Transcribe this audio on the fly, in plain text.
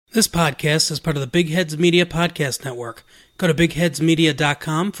This podcast is part of the Big Heads Media Podcast Network. Go to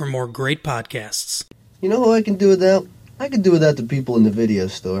bigheadsmedia.com for more great podcasts. You know who I can do without? I can do without the people in the video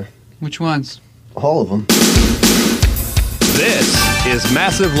store. Which ones? All of them. This is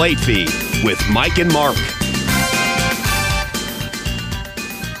Massive Late Fee with Mike and Mark.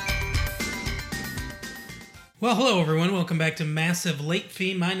 Well, hello everyone. Welcome back to Massive Late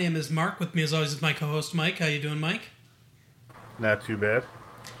Fee. My name is Mark. With me as always is my co-host Mike. How you doing, Mike? Not too bad.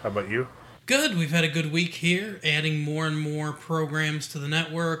 How about you? Good. We've had a good week here, adding more and more programs to the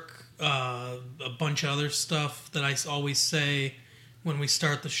network. A bunch of other stuff that I always say when we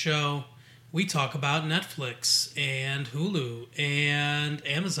start the show. We talk about Netflix and Hulu and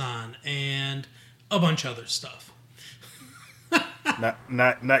Amazon and a bunch of other stuff. Not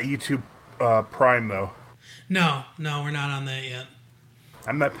YouTube Prime though. No, we're not on that yet.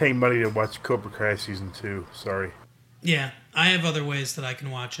 I'm not paying money to watch Cobra Kai season 2. Sorry. Yeah, I have other ways that I can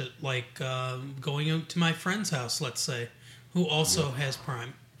watch it, like going out to my friend's house, let's say, who also has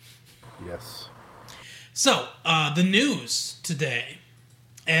Prime. Yes. So, the news today,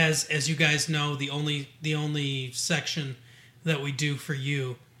 as you guys know, the only section that we do for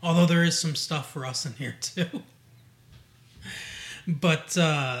you, although there is some stuff for us in here too. But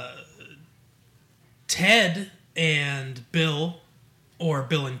Ted and Bill, or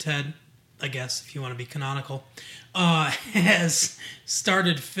Bill and Ted, I guess, if you want to be canonical, has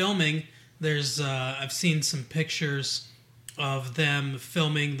started filming. There's I've seen some pictures of them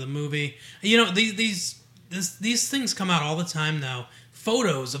filming the movie. You know, these things come out all the time now.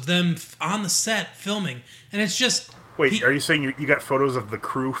 Photos of them on the set filming, and it's just... Wait, are you saying you got photos of the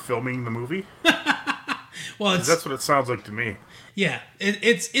crew filming the movie? Well, that's what it sounds like to me. Yeah,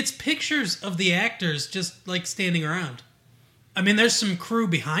 it's pictures of the actors just like standing around. I mean, there's some crew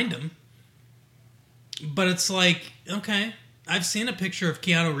behind them. But it's like, okay, I've seen a picture of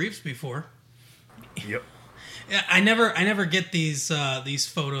Keanu Reeves before. Yep. I never get these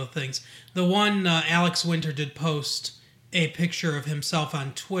photo things. The one Alex Winter did post a picture of himself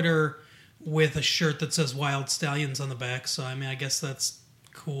on Twitter with a shirt that says Wild Stallions on the back. So I mean, I guess that's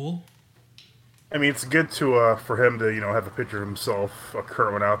cool. I mean, it's good to for him to have a picture of himself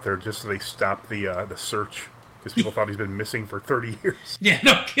current out there just so they stop the search because people thought he's been missing for 30 years. Yeah,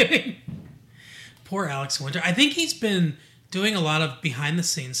 no kidding. Poor Alex Winter. I think he's been doing a lot of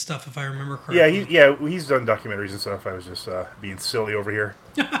behind-the-scenes stuff, if I remember correctly. Yeah, he's done documentaries and stuff. I was just being silly over here.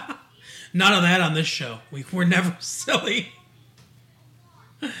 None of that on this show. We're never silly.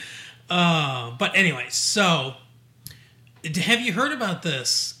 But anyway, so have you heard about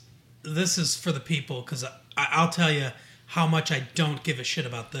this? This is for the people, because I'll tell you how much I don't give a shit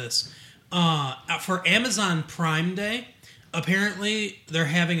about this. For Amazon Prime Day, apparently, they're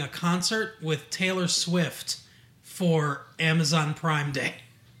having a concert with Taylor Swift for Amazon Prime Day.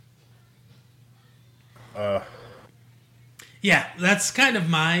 Yeah, that's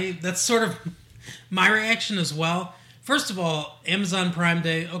sort of my reaction as well. First of all, Amazon Prime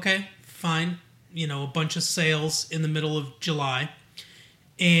Day, okay, fine. A bunch of sales in the middle of July.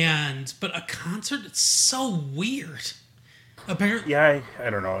 But a concert, it's so weird. Apparently, yeah,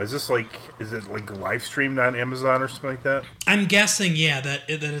 I don't know. Is it live streamed on Amazon or something like that? I'm guessing, yeah, that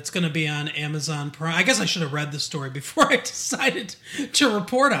it's going to be on Amazon Prime. I guess I should have read the story before I decided to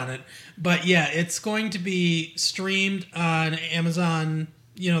report on it. But yeah, it's going to be streamed on Amazon,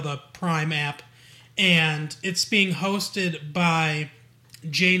 the Prime app, and it's being hosted by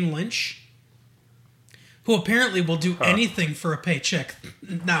Jane Lynch, who apparently will do anything for a paycheck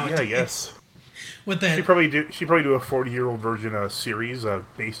nowadays. Yeah, I guess. With that, she'd probably do a 40-year-old version series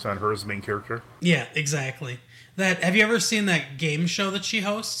based on her as the main character. Yeah, exactly. Have you ever seen that game show that she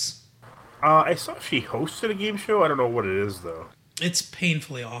hosts? I saw she hosted a game show. I don't know what it is though. It's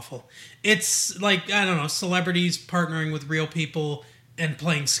painfully awful. It's like, I don't know, celebrities partnering with real people and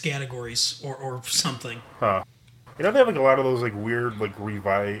playing categories or something. Huh. They have like a lot of those like weird like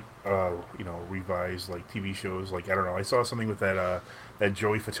revised like TV shows. Like I don't know. I saw something with that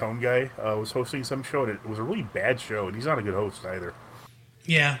Joey Fatone guy was hosting some show, and it was a really bad show, and he's not a good host either.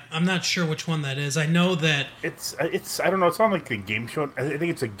 Yeah, I'm not sure which one that is. I know that it's I don't know. It's on like a game show. I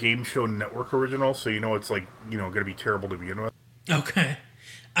think it's a Game Show Network original, so it's like going to be terrible to begin with. Okay,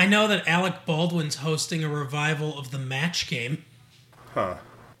 I know that Alec Baldwin's hosting a revival of the Match Game. Huh.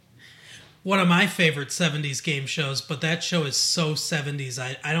 One of my favorite 70s game shows, but that show is so 70s.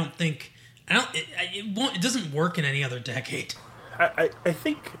 It doesn't work in any other decade. I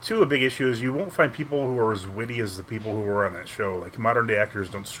think, too, a big issue is you won't find people who are as witty as the people who were on that show. Like, modern-day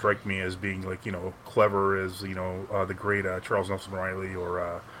actors don't strike me as being, like, clever as, the great Charles Nelson Riley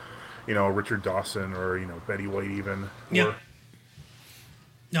or, Richard Dawson or, Betty White even. Yeah.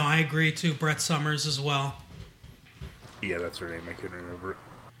 No, I agree too. Brett Summers as well. Yeah, that's her name. I couldn't remember it.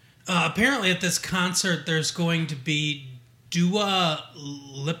 Apparently, at this concert, there's going to be Dua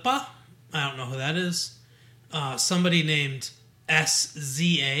Lipa. I don't know who that is. Somebody named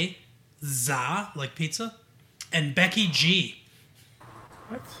SZA, Za, like pizza, and Becky G.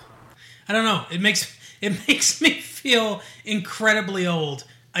 What? I don't know. It makes me feel incredibly old.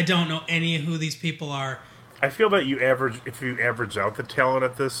 I don't know any of who these people are. I feel that if you average out the talent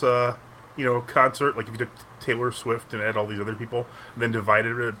at this, concert, like if you took Taylor Swift and add all these other people, and then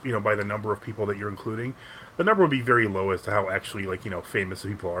divided it, by the number of people that you're including, the number would be very low as to how actually, famous the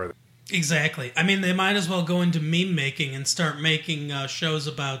people are. Exactly. I mean, they might as well go into meme making and start making shows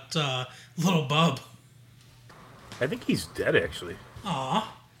about Little Bub. I think he's dead, actually.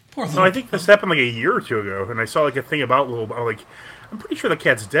 Aw, poor No, Little I think this happened like a year or two ago, and I saw like a thing about Little Bub. I'm pretty sure the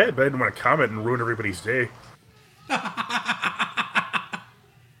cat's dead, but I didn't want to comment and ruin everybody's day.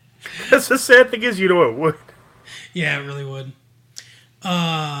 That's the sad thing is, it would. Yeah, it really would.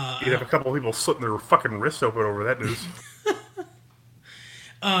 You'd have a couple of people slitting their fucking wrists open over that news.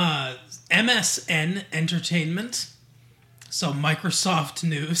 MSN Entertainment, so Microsoft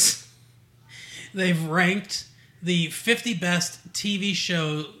News, they've ranked the 50 best TV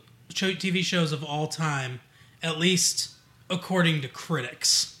shows of all time, at least according to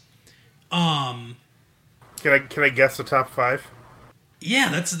critics. Can I guess the top 5? Yeah,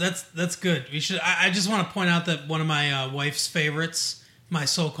 that's good. We should. I just want to point out that one of my wife's favorites, My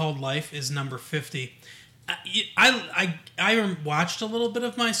So-Called Life, is number 50. I watched a little bit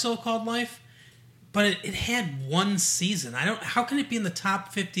of My So-Called Life, but it had one season. How can it be in the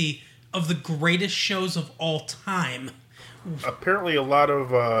top 50 of the greatest shows of all time? Apparently, a lot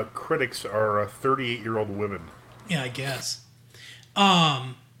of critics are 38-year-old women. Yeah, I guess.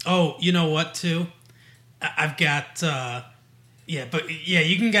 Oh, you know what? Too, I've got. You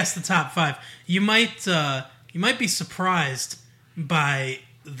can guess the top 5. You might be surprised by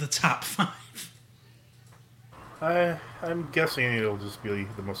the top 5. I'm guessing it'll just be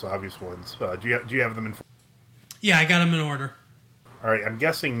the most obvious ones. Do you have them in? Yeah, I got them in order. All right, I'm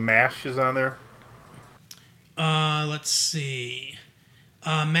guessing MASH is on there. Let's see.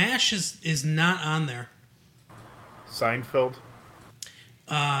 MASH is not on there. Seinfeld.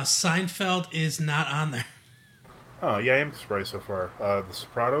 Seinfeld is not on there. Oh yeah, I am surprised so far. The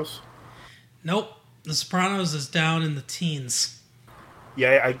Sopranos. Nope, The Sopranos is down in the teens.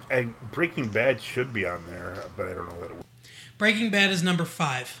 Yeah, I Breaking Bad should be on there, but I don't know that it will. Breaking Bad is number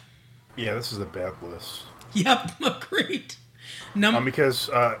 5. Yeah, this is a bad list. Yep, agreed. Because,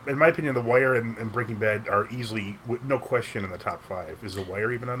 in my opinion, The Wire and Breaking Bad are easily, with no question, in the top 5. Is The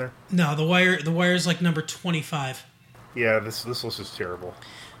Wire even on there? No, The Wire is like number 25. Yeah, this list is terrible.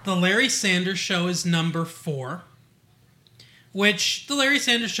 The Larry Sanders Show is number 4. Which, The Larry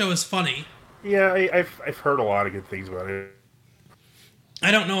Sanders Show is funny. Yeah, I've heard a lot of good things about it. I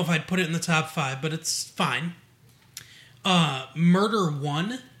don't know if I'd put it in the top 5, but it's fine. Murder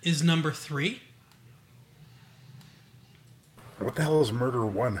 1 is number 3. What the hell is Murder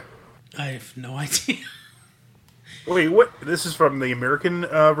 1? I have no idea. Wait, what? This is from the American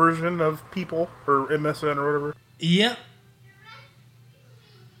version of People, or MSN, or whatever? Yep,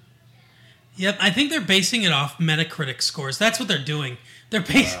 I think they're basing it off Metacritic scores. That's what they're doing. They're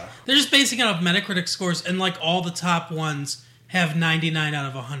just basing it off Metacritic scores, and like all the top ones have 99 out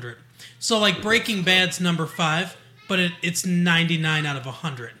of 100. So like Breaking Bad's number 5, but it's 99 out of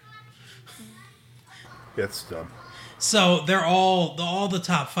 100. That's dumb. So they're all the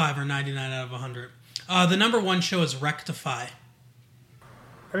top 5 are 99 out of 100. The number 1 show is Rectify. I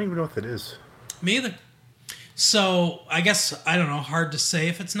don't even know what that is. Me either. So I guess, I don't know, hard to say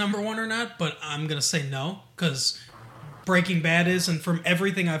if it's number 1 or not, but I'm going to say no, because Breaking Bad is, and from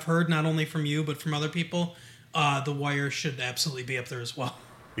everything I've heard, not only from you, but from other people, The Wire should absolutely be up there as well.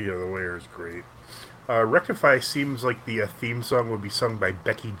 Yeah, The Wire is great. Rectify seems like the theme song would be sung by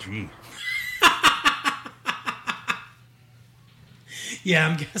Becky G. Yeah,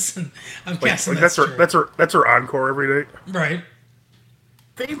 I'm guessing that's true. That's her encore every night. Right.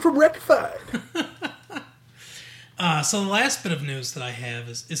 Theme from Rectified. So the last bit of news that I have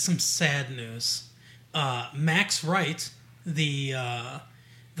is some sad news. Max Wright, the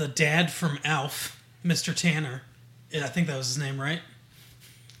dad from Alf, Mr. Tanner, I think that was his name, right?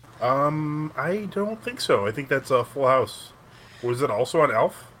 I don't think so. I think that's Full House. Was it also on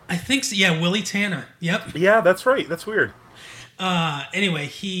Alf? I think so. Yeah, Willie Tanner. Yep. Yeah, that's right. That's weird. Anyway,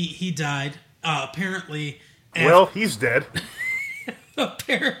 he died. Apparently. Well, he's dead.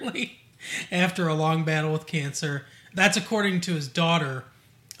 Apparently, after a long battle with cancer. That's according to his daughter,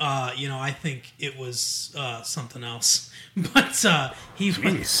 I think it was something else. But he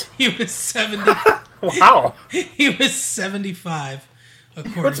was 70. Wow. He was 75.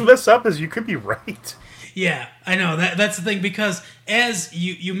 What's messed up is you could be right. Yeah, I know. That's the thing, because as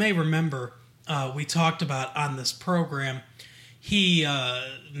you may remember, we talked about on this program,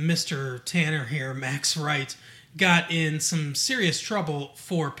 Mr. Tanner here, Max Wright, got in some serious trouble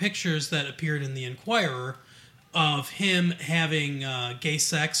for pictures that appeared in the Inquirer of him having gay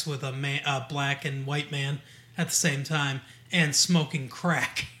sex with a black and white man at the same time and smoking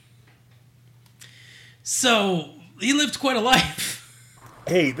crack. So he lived quite a life.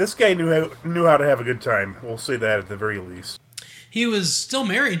 Hey, this guy knew how to have a good time. We'll say that at the very least. He was still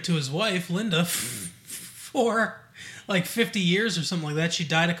married to his wife, Linda, for like 50 years or something like that. She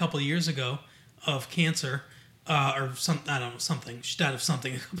died a couple of years ago of cancer, or something. I don't know, something. She died of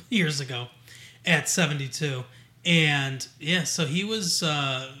something a couple of years ago at 72. And yeah, so he was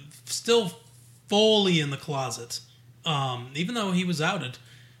still fully in the closet. Even though he was outed,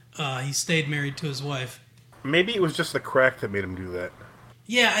 he stayed married to his wife. Maybe it was just the crack that made him do that.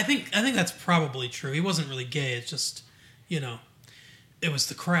 Yeah, I think that's probably true. He wasn't really gay. It's just, it was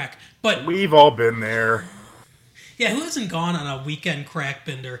the crack. But we've all been there. Yeah, who hasn't gone on a weekend crack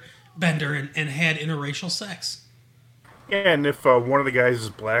bender and had interracial sex? Yeah, and if one of the guys is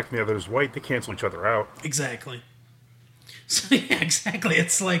black and the other is white, they cancel each other out. Exactly. So yeah, exactly.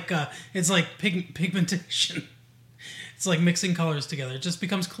 It's like pigmentation. It's like mixing colors together. It just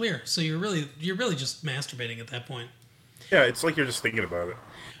becomes clear. So you're really just masturbating at that point. Yeah, it's like you're just thinking about it.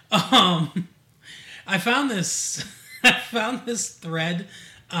 I found this thread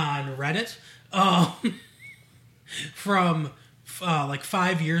on Reddit from like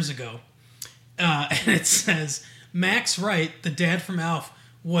 5 years ago, and it says Max Wright, the dad from Alf,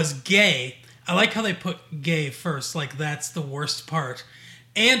 was gay. I like how they put gay first, like that's the worst part,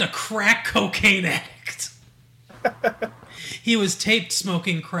 and a crack cocaine addict. He was taped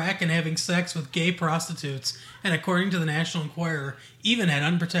smoking crack and having sex with gay prostitutes, and according to the National Enquirer, even had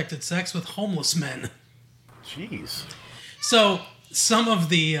unprotected sex with homeless men. Jeez. So some of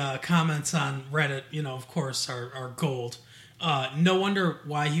the comments on Reddit, of course, are gold. No wonder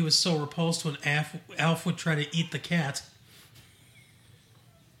why he was so repulsed when Alf would try to eat the cat.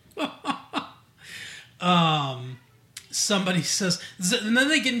 Somebody says, and then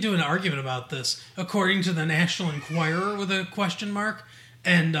they get into an argument about this, according to the National Enquirer with a question mark,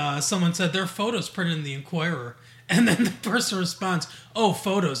 and someone said, there are photos printed in the Enquirer, and then the person responds, oh,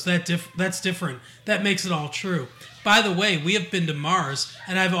 photos, that's different, that makes it all true. By the way, we have been to Mars,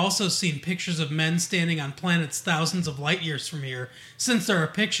 and I've also seen pictures of men standing on planets thousands of light years from here. Since there are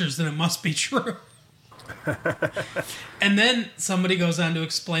pictures, then it must be true. And then somebody goes on to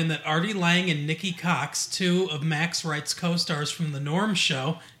explain that Artie Lang and Nikki Cox, two of Max Wright's co-stars from the Norm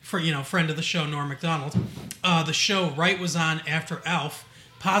Show, friend of the show Norm Macdonald, the show Wright was on after Alf,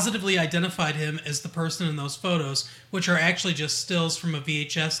 positively identified him as the person in those photos, which are actually just stills from a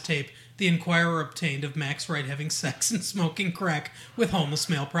VHS tape the Enquirer obtained of Max Wright having sex and smoking crack with homeless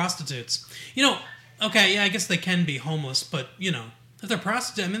male prostitutes. Okay, yeah, I guess they can be homeless, but, if they're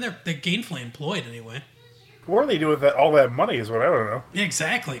prostitutes, I mean, they're gainfully employed anyway. What are they doing with all that money is what I don't know.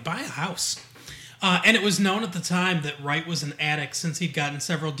 Exactly. Buy a house. And it was known at the time that Wright was an addict since he'd gotten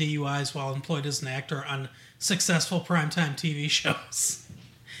several DUIs while employed as an actor on successful primetime TV shows.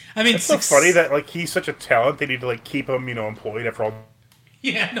 I mean, it's so funny that he's such a talent. They need to keep him, employed after all.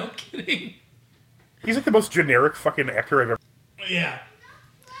 Yeah, no kidding. He's the most generic fucking actor I've ever. Yeah.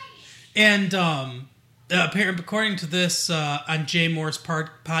 And apparently, according to this, on Jay Moore's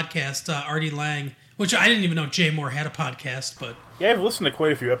podcast, Artie Lang, which I didn't even know Jay Moore had a podcast, but yeah, I've listened to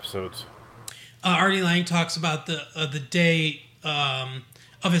quite a few episodes. Artie Lang talks about the day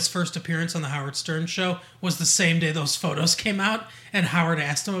of his first appearance on the Howard Stern show was the same day those photos came out, and Howard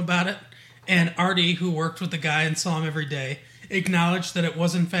asked him about it, and Artie, who worked with the guy and saw him every day, acknowledged that it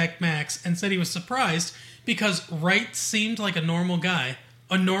was in fact Max, and said he was surprised because Wright seemed like a normal guy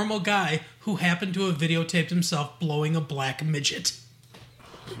who happened to have videotaped himself blowing a black midget.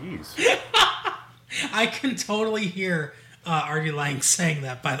 Jeez. I can totally hear Artie Lang saying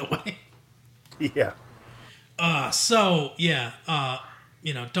that, by the way. Yeah.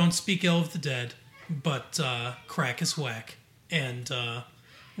 Don't speak ill of the dead, but crack is whack. And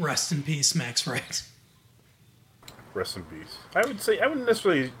rest in peace, Max Wright. Rest in peace. I wouldn't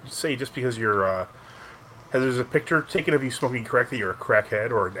necessarily say just because you're there's a picture taken of you smoking crack that you're a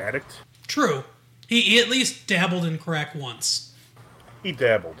crackhead or an addict. True. He at least dabbled in crack once. He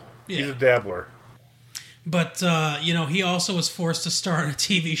dabbled. Yeah. He's a dabbler. But, he also was forced to star in a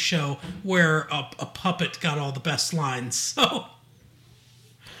TV show where a puppet got all the best lines, so...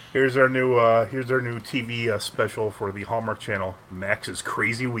 Here's our new TV special for the Hallmark Channel, Max's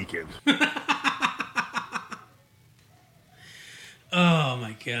Crazy Weekend. Oh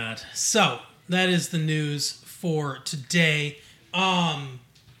my god. So, that is the news for today. I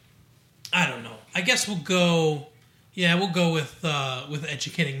don't know. I guess we'll go with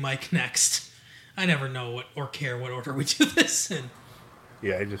educating Mike next. I never know what or care what order we do this in.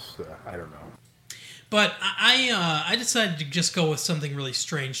 Yeah, I don't know. But I decided to just go with something really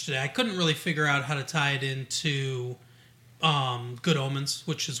strange today. I couldn't really figure out how to tie it into Good Omens,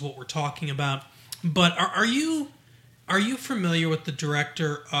 which is what we're talking about. But are you familiar with the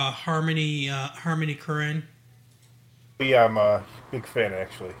director Harmony Korine? Yeah, I'm a big fan,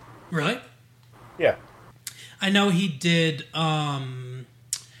 actually. Really? Yeah. I know he did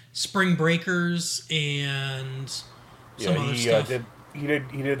Spring Breakers and some other stuff. He did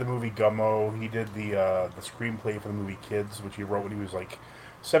the movie Gummo. He did the screenplay for the movie Kids, which he wrote when he was like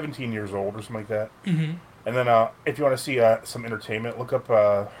 17 years old or something like that. Mm-hmm. And then if you want to see some entertainment, look up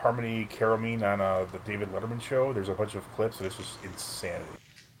Harmony Korine on the David Letterman show. There's a bunch of clips, and it's just insanity.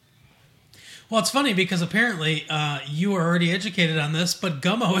 Well, it's funny because apparently you are already educated on this, but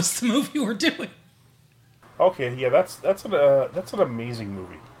Gummo is the movie we're doing. Okay, yeah, that's an amazing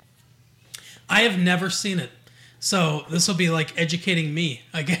movie. I have never seen it, so this will be like educating me,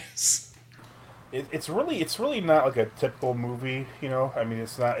 I guess. It's really not like a typical movie, you know. I mean,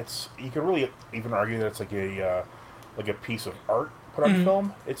 it's not. You could really even argue that it's like a piece of art put on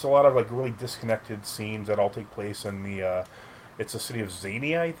film. It's a lot of like really disconnected scenes that all take place in the. It's the city of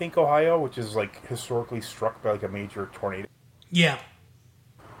Xenia, I think, Ohio, which is like historically struck by like a major tornado. Yeah.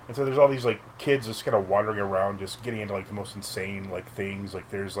 And so there's all these like kids just kind of wandering around, just getting into like the most insane like things. Like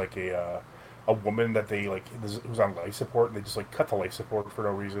there's like a woman that they like who's on life support, and they just like cut the life support for no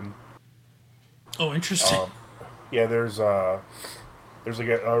reason. Oh, interesting. Yeah, there's like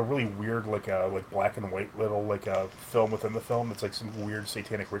a really weird like black and white little like film within the film. It's like some weird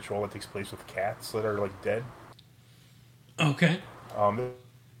satanic ritual that takes place with cats that are like dead. Okay.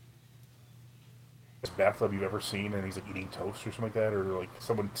 This bathtub you've ever seen, and he's like eating toast or something like that, or like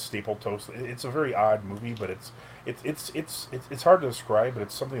someone stapled toast. It's a very odd movie, but it's hard to describe. But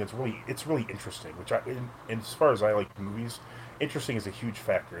it's something that's really interesting. Which and as far as I like movies, interesting is a huge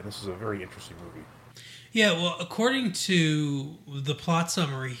factor, and this is a very interesting movie. Yeah, well, according to the plot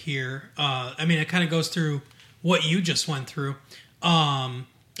summary here, I mean, it kind of goes through what you just went through.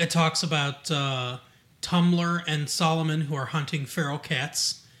 It talks about Tumblr and Solomon, who are hunting feral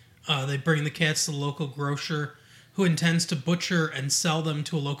cats. They bring the cats to the local grocer, who intends to butcher and sell them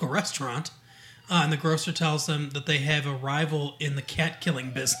to a local restaurant. And the grocer tells them that they have a rival in the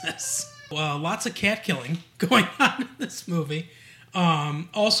cat-killing business. Lots of cat killing going on in this movie.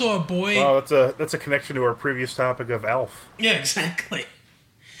 Also, a boy... Well, that's a connection to our previous topic of Elf. Yeah, exactly.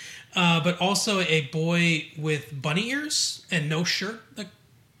 But also a boy with bunny ears and no shirt that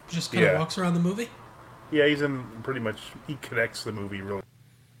just kind of walks around the movie. Yeah, he's in pretty much... He connects the movie, really.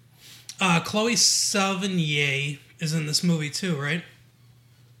 Chloe Sevigny is in this movie too, right?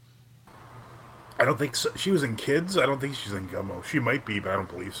 I don't think so. She was in Kids. I don't think she's in Gummo. She might be, but I don't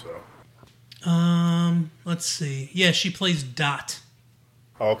believe so. Let's see. Yeah, she plays Dot.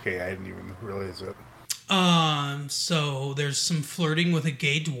 Okay, I didn't even realize it. So there's some flirting with a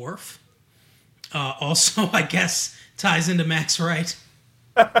gay dwarf. Also, I guess, ties into Max Wright.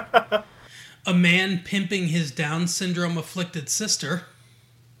 A man pimping his Down syndrome afflicted sister.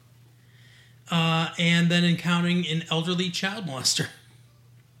 And then encountering an elderly child molester.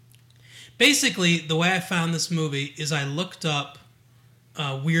 Basically, the way I found this movie is I looked up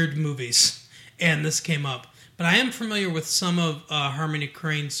weird movies, and this came up. But I am familiar with some of Harmony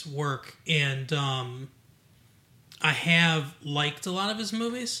Korine's work, and I have liked a lot of his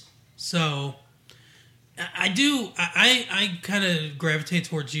movies. So I kind of gravitate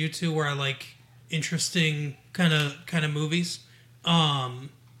towards you too, where I like interesting kind of movies.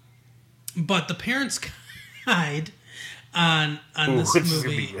 But the Parents' Guide on this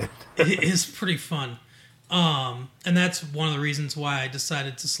movie is pretty fun. And that's one of the reasons why I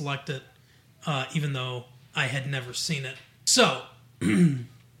decided to select it, even though I had never seen it. So,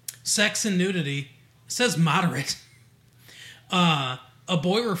 sex and nudity says moderate. A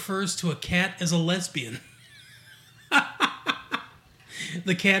boy refers to a cat as a lesbian.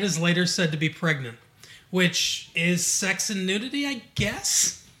 The cat is later said to be pregnant, which is sex and nudity, I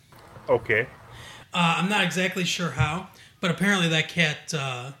guess. Okay. I'm not exactly sure how, but apparently that cat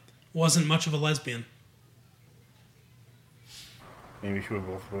wasn't much of a lesbian. Maybe she went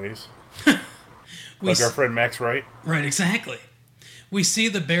both ways. Like our friend Max Wright. Right, exactly. We see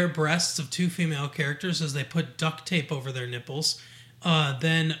the bare breasts of two female characters as they put duct tape over their nipples.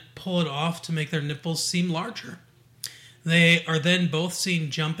 then pull it off to make their nipples seem larger. They are then both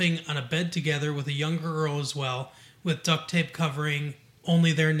seen jumping on a bed together with a younger girl as well, with duct tape covering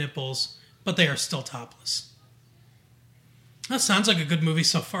only their nipples, but they are still topless. That sounds like a good movie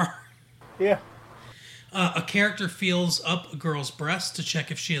so far. Yeah. A character feels up a girl's breast to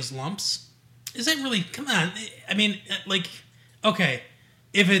check if she has lumps. Is that really... Come on. I mean, like... Okay.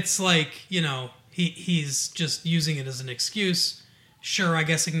 If it's like, you know, he's just using it as an excuse, sure, I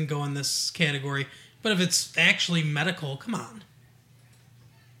guess it can go in this category. But if it's actually medical, come on.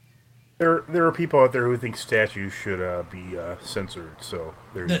 There are people out there who think statues should be censored, so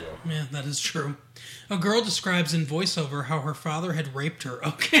there you go. Yeah, that is true. A girl describes in voiceover how her father had raped her.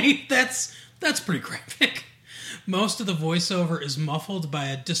 Okay, that's pretty graphic. Most of the voiceover is muffled by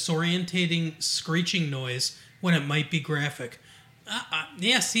a disorientating screeching noise when it might be graphic.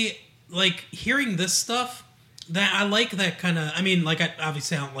 Yeah, see, like, hearing this stuff, that I like that kind of... I mean, like,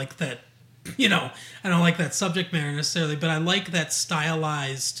 obviously I don't like that, you know, I don't like that subject matter necessarily, but I like that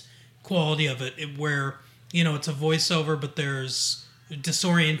stylized quality of it where, you know, it's a voiceover, but there's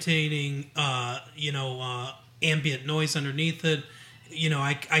disorientating, ambient noise underneath it. You know,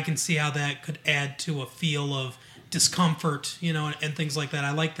 I can see how that could add to a feel of discomfort, you know, and things like that.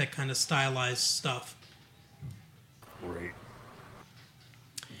 I like that kind of stylized stuff. Right.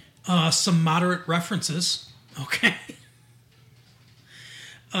 Some moderate references. Okay.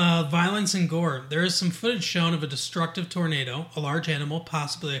 Violence and gore. There is some footage shown of a destructive tornado. A large animal,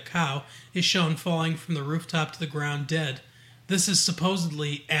 possibly a cow, is shown falling from the rooftop to the ground dead. This is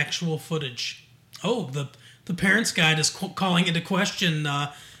supposedly actual footage. Oh, the Parents Guide is calling into question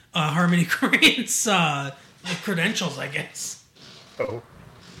Harmony Korine's credentials, I guess. Oh.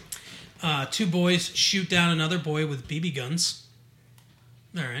 Two boys shoot down another boy with BB guns.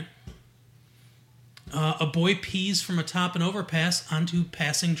 All right. A boy pees from atop an overpass onto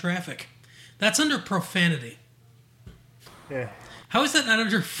passing traffic. That's under profanity. Yeah. How is that not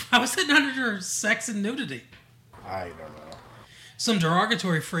under sex and nudity? I don't know. Some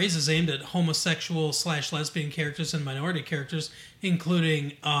derogatory phrases aimed at homosexual/lesbian characters and minority characters,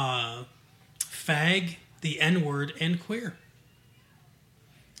 including fag, the N-word, and queer.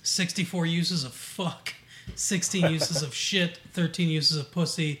 64 uses of fuck, 16 uses of shit, 13 uses of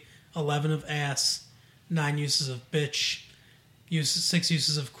pussy, 11 of ass, 9 uses of bitch, 6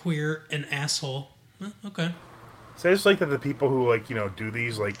 uses of queer, and asshole. Okay. So I just like that the people who, like, you know, do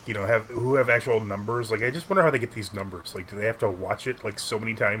these, like, you know, have actual numbers. Like, I just wonder how they get these numbers. Like, do they have to watch it, like, so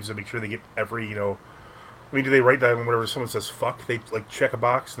many times to make sure they get every, you know... I mean, do they write down whenever someone says fuck, they, like, check a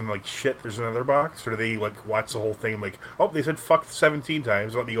box, and, like, shit, there's another box? Or do they, like, watch the whole thing, like, oh, they said fuck 17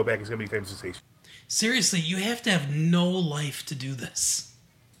 times, let me go back and see how many times they say... Seriously, you have to have no life to do this.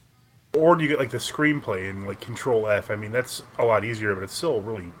 Or do you get, like, the screenplay and, like, Control F? I mean, that's a lot easier, but it's still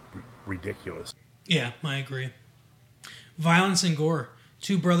really ridiculous. Yeah, I agree. Violence and gore.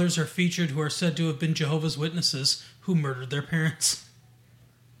 2 brothers are featured who are said to have been Jehovah's Witnesses who murdered their parents.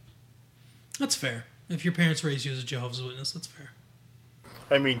 That's fair. If your parents raised you as a Jehovah's Witness, that's fair.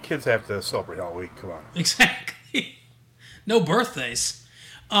 I mean, kids have to celebrate Halloween. Come on. Exactly. No birthdays.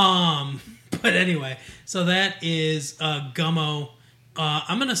 But anyway, so that is Gummo.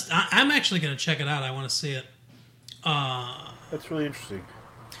 I'm actually gonna check it out. I want to see it. That's really interesting.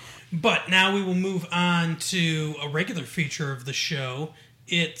 But now we will move on to a regular feature of the show.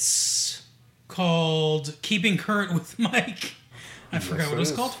 It's called Keeping Current with Mike. I forgot what it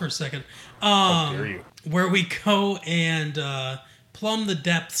was called for a second. How dare you? Where we go and plumb the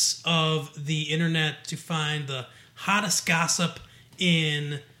depths of the internet to find the hottest gossip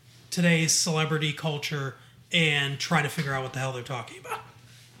in today's celebrity culture and try to figure out what the hell they're talking about.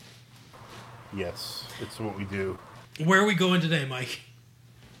 Yes, it's what we do. Where are we going today, Mike?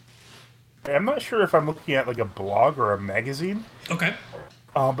 I'm not sure if I'm looking at, like, a blog or a magazine. Okay.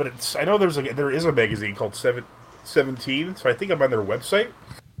 But it's... I know there is a magazine called 17, so I think I'm on their website.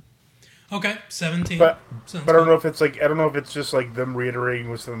 Okay, 17. But I Sounds don't know good. if it's, like... I don't know if it's just, like, them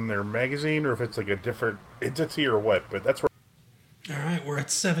reiterating what's in their magazine, or if it's, like, a different entity or what, but that's where... All right, we're at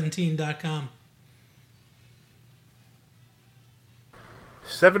 17.com.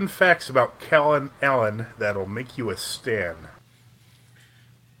 7 facts about Callan Allen that'll make you a stan.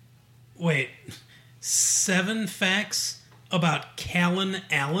 Wait, 7 facts about Callan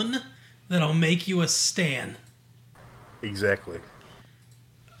Allen that'll make you a stan. Exactly.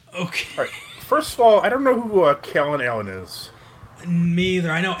 Okay. All right. First of all, I don't know who Callan Allen is. Me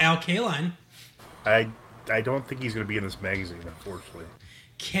either. I know Al Kaline. I don't think he's going to be in this magazine, unfortunately.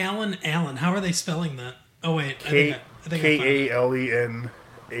 Callan Allen. How are they spelling that? Oh, wait. I think I found it.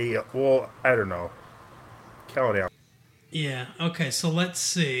 Kalena. Well, I don't know. Callan Allen. Yeah. Okay. So let's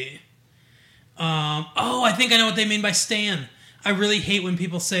see. I think I know what they mean by stan. I really hate when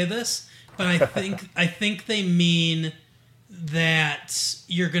people say this, but I think they mean that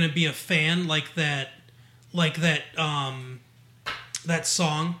you're gonna be a fan, like that that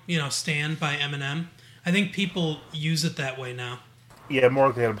song, "Stan" by Eminem. I think people use it that way now. Yeah, more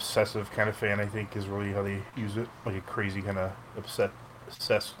like an obsessive kind of fan, I think, is really how they use it. Like a crazy kind of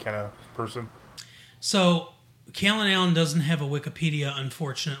obsessed kind of person. So, Callan Allen doesn't have a Wikipedia,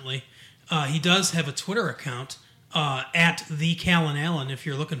 unfortunately. He does have a Twitter account, at the Callan Allen, if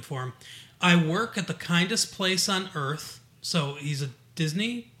you're looking for him. I work at the kindest place on earth. So he's a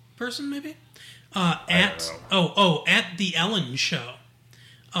Disney person, maybe. At the Ellen Show,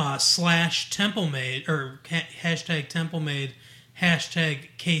 / Templemade or hashtag Templemade, hashtag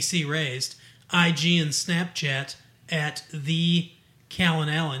KC Raised, IG and Snapchat at the Callan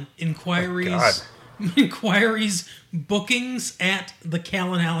Allen. Inquiries. Inquiries, bookings at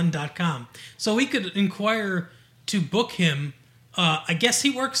thecallanallen.com. So we could inquire to book him. I guess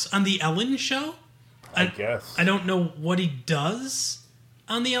he works on the Ellen Show. I guess. I don't know what he does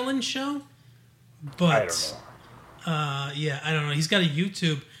on the Ellen Show, but I don't know. Yeah, I don't know. He's got a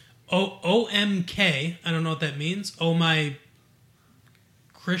YouTube, OMK. I don't know what that means. Oh my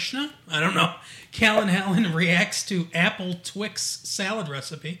Krishna. I don't know. Callan Allen reacts to Apple Twix salad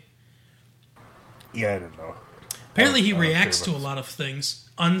recipe. Yeah, I don't know. Apparently, he reacts to a lot of things.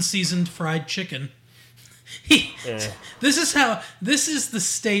 Unseasoned fried chicken. This is the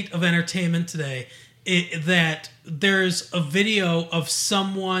state of entertainment today. That there's a video of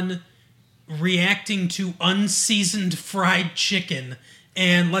someone reacting to unseasoned fried chicken,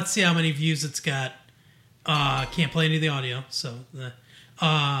 and let's see how many views it's got. Can't play any of the audio, so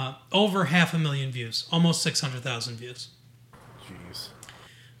over 500,000 views, almost 600,000 views. Jeez.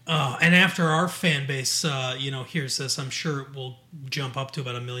 And after our fan base, hears this, I'm sure it will jump up to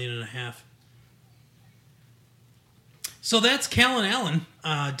about 1.5 million. So that's Callan Allen.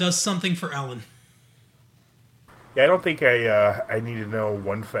 Does something for Ellen. Yeah, I don't think I need to know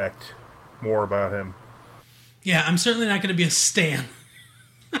one fact more about him. Yeah, I'm certainly not going to be a stan.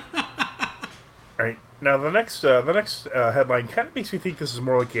 All right. Now the next headline kind of makes me think this is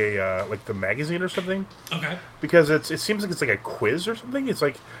more like a like the magazine or something. Okay. Because it seems like it's like a quiz or something. It's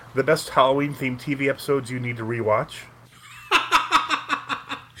like the best Halloween themed TV episodes you need to rewatch.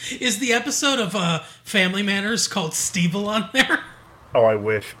 Is the episode of Family Matters called Stevel on there? Oh, I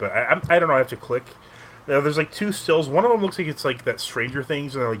wish, but I don't know. I have to click. Now, there's like two stills. One of them looks like it's like that Stranger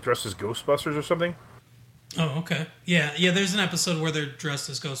Things, and they're like dressed as Ghostbusters or something. Oh, okay. Yeah. There's an episode where they're dressed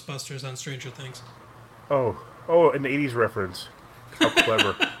as Ghostbusters on Stranger Things. Oh, an 80s reference. How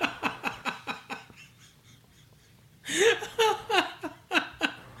clever.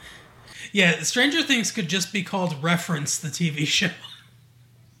 Yeah, Stranger Things could just be called Reference, the TV show.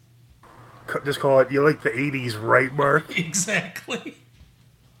 Just call it, you like the 80s, right, Mark? Exactly.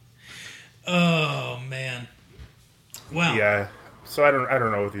 Oh, man. Wow. Yeah, so I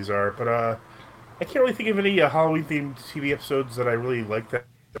don't know what these are, but I can't really think of any Halloween-themed TV episodes that I really like that.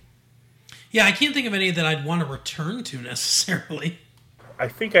 Yeah, I can't think of any that I'd want to return to necessarily. I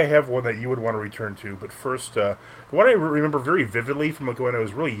think I have one that you would want to return to, but first, the one I remember very vividly from like when I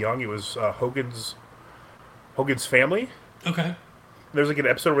was really young, it was Hogan's Family. Okay. There's like an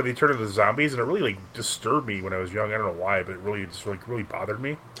episode where they turn into zombies, and it really like disturbed me when I was young. I don't know why, but it really just like really bothered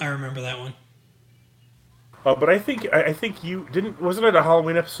me. I remember that one. But I think you didn't. Wasn't it a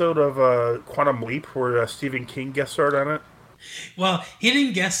Halloween episode of Quantum Leap where Stephen King guest starred on it? Well, he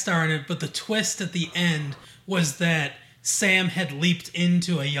didn't guest star in it, but the twist at the end was that Sam had leaped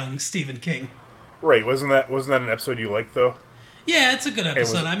into a young Stephen King. Right? Wasn't that an episode you liked though? Yeah, it's a good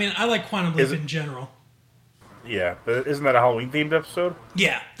episode. I mean, I like Quantum Leap in general. Yeah, but isn't that a Halloween themed episode?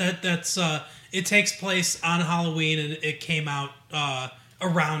 Yeah, that's it takes place on Halloween, and it came out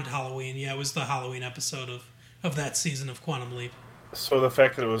around Halloween. Yeah, it was the Halloween episode of that season of Quantum Leap. So the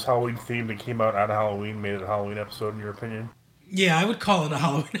fact that it was Halloween themed and came out on Halloween made it a Halloween episode, in your opinion? Yeah, I would call it a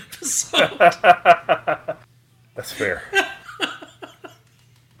Halloween episode. That's fair.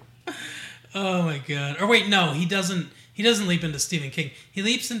 Oh my god! Or wait, no, he doesn't. He doesn't leap into Stephen King. He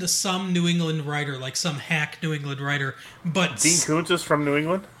leaps into some New England writer, like some hack New England writer. But Dean Koontz is from New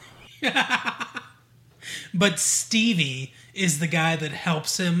England? But Stevie is the guy that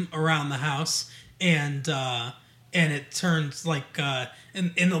helps him around the house, and it turns like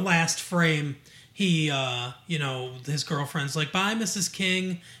in the last frame, he his girlfriend's like, "Bye, Mrs.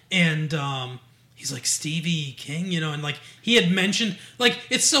 King," and he's like, "Stevie King," and like he had mentioned, like,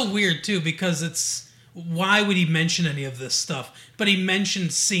 it's so weird too because it's why would he mention any of this stuff? But he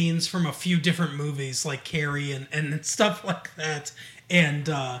mentioned scenes from a few different movies, like Carrie and stuff like that. And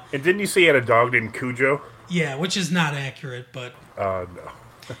didn't you say he had a dog named Cujo? yeah, which is not accurate, but No.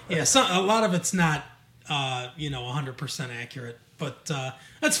 yeah, a lot of it's not 100% accurate. But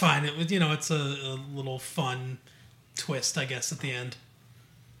that's fine. It was it's a little fun twist, I guess, at the end.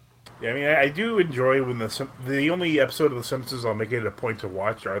 Yeah, I mean, I do enjoy when the only episode of The Simpsons I'll make it a point to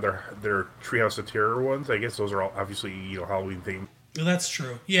watch are their Treehouse of Terror ones. I guess those are all obviously Halloween themed. Well, that's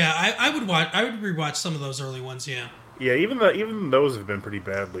true. Yeah, I would rewatch some of those early ones. Yeah. Yeah, even those have been pretty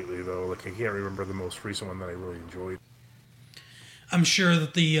bad lately though. Like I can't remember the most recent one that I really enjoyed. I'm sure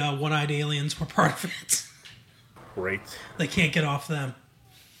that the one-eyed aliens were part of it. Right. They can't get off them.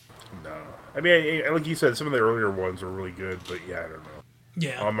 No, I mean, like you said, some of the earlier ones are really good, but yeah, I don't know.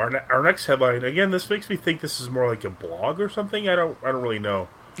 Yeah. Our next headline again. This makes me think this is more like a blog or something. I don't really know.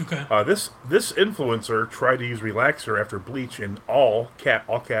 Okay. This influencer tried to use relaxer after bleach, and all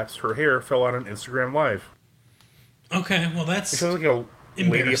caps, her hair fell out on Instagram Live. Okay. Well, It that's sounds like a lady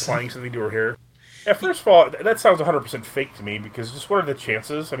embarrassing. applying something to her hair. Yeah, first of all, that sounds 100% fake to me because just what are the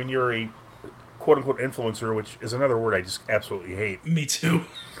chances? I mean, you're a quote-unquote influencer, which is another word I just absolutely hate. Me too.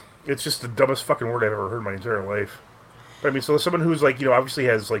 It's just the dumbest fucking word I've ever heard in my entire life. But I mean, so someone who's like, obviously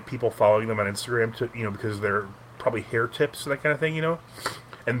has like people following them on Instagram to, because they're probably hair tips and that kind of thing,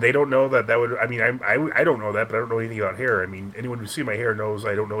 and they don't know that would, I mean, I don't know that, but I don't know anything about hair. I mean, anyone who's seen my hair knows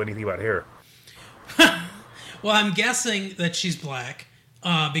I don't know anything about hair. Well, I'm guessing that she's black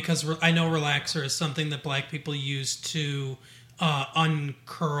because I know relaxer is something that black people use to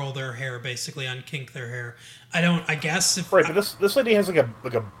uncurl their hair, basically unkink their hair. I guess if Right, but this lady has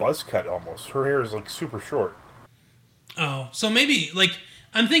like a buzz cut almost. Her hair is like super short. Oh, so maybe, like,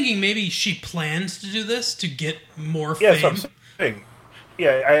 I'm thinking maybe she planned to do this to get more Yeah, fame. that's what I'm saying.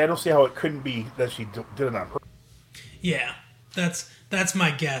 Yeah, I don't see how it couldn't be that she did it on purpose. Yeah, that's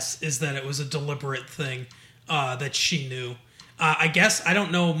my guess, is that it was a deliberate thing that she knew. I guess I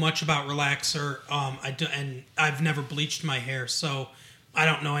don't know much about relaxer, and I've never bleached my hair, so I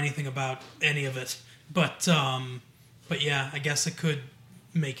don't know anything about any of it. But yeah, I guess it could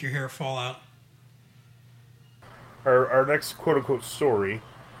make your hair fall out. Our next quote-unquote story,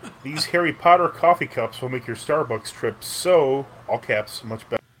 these Harry Potter coffee cups will make your Starbucks trip so, all caps, much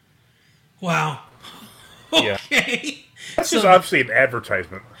better. Wow. Yeah. Okay. That's just obviously an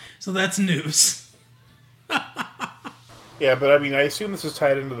advertisement. So that's news. Yeah, but I mean, I assume this is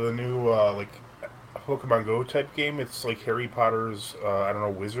tied into the new, like, Pokemon Go type game. It's like Harry Potter's, I don't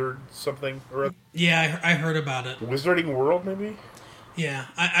know, wizard something? Or Yeah, I heard about it. Wizarding World, maybe? Yeah,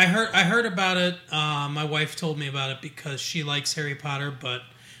 I heard about it. My wife told me about it because she likes Harry Potter, but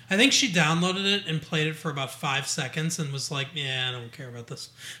I think she downloaded it and played it for about 5 seconds and was like, "Yeah, I don't care about this."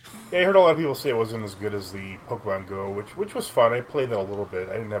 Yeah, I heard a lot of people say it wasn't as good as the Pokemon Go, which was fun. I played that a little bit.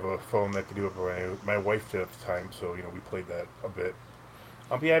 I didn't have a phone that could do it, but my wife did at the time, so we played that a bit.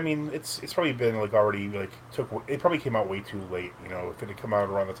 Yeah, I mean, it's probably been like already like it probably came out way too late. If it had come out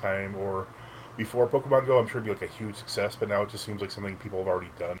around the time or before Pokemon Go, I'm sure it'd be like a huge success. But now it just seems like something people have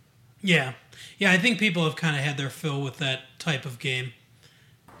already done. Yeah, I think people have kind of had their fill with that type of game.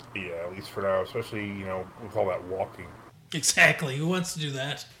 Yeah, at least for now, especially with all that walking. Exactly. Who wants to do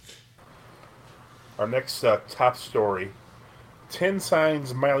that? Our next top story: 10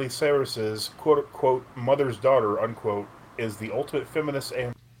 signs Miley Cyrus's quote-unquote mother's daughter unquote is the ultimate feminist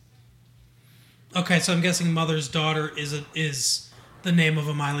and. Okay, so I'm guessing "Mother's Daughter" is the name of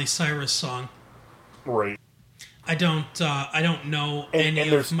a Miley Cyrus song. Right. I don't know any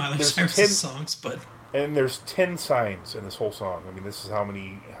of Miley Cyrus's songs, but and there's 10 signs in this whole song. I mean, this is how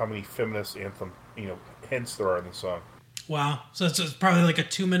many feminist anthem hints there are in this song. Wow. So it's probably like a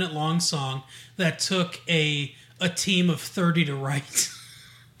 2-minute long song that took a team of 30 to write.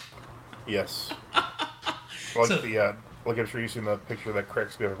 Yes. Like So- like I'm sure you've seen the picture that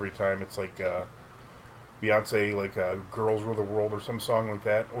cracks me up every time. It's like Beyonce, like "Girls Rule the World" or some song like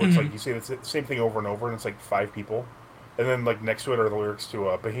that. Or it's like you say the same thing over and over, and it's like 5 people. And then like next to it are the lyrics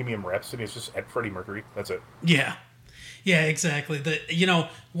to Bohemian Rhapsody. It's just Freddie Mercury. That's it. Yeah, exactly.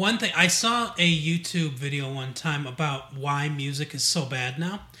 One thing, I saw a YouTube video one time about why music is so bad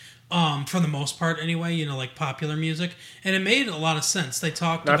now. For the most part, anyway. Like popular music, and it made a lot of sense. They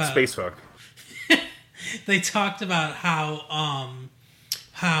talked Not about space fuck. They talked about how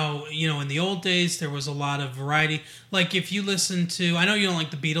in the old days there was a lot of variety. Like if you listen to, I know you don't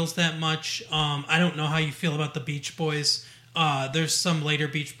like the Beatles that much. I don't know how you feel about the Beach Boys. There's some later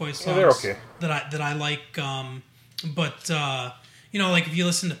Beach Boys songs they're okay. that I like. But like if you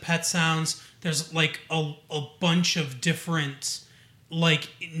listen to Pet Sounds, there's like a bunch of different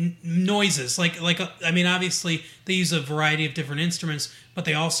noises. I mean, obviously they use a variety of different instruments, but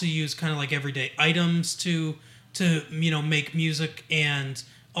they also use kind of like everyday items to make music, and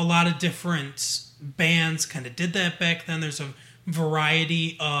a lot of different bands kind of did that back then. There's a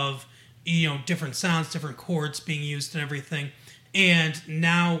variety of different sounds, different chords being used and everything. And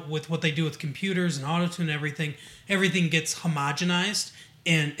now with what they do with computers and autotune and everything gets homogenized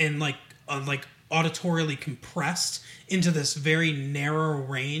and like auditorially compressed into this very narrow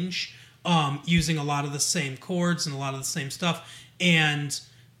range, using a lot of the same chords and a lot of the same stuff. And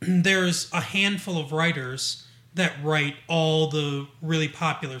there's a handful of writers that write all the really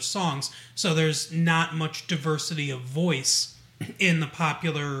popular songs, so there's not much diversity of voice in the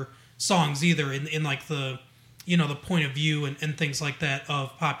popular songs either, in like the the point of view and things like that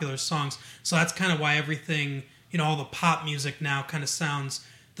of popular songs. So that's kind of why everything, all the pop music now kind of sounds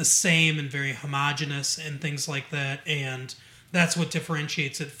the same and very homogenous and things like that. And that's what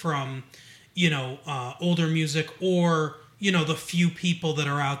differentiates it from, older music, or, the few people that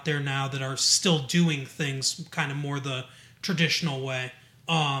are out there now that are still doing things kind of more the traditional way.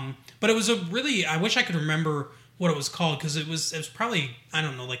 But it was I wish I could remember what it was called, because it was probably, I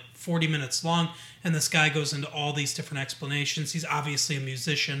don't know, like 40 minutes long, and this guy goes into all these different explanations. He's obviously a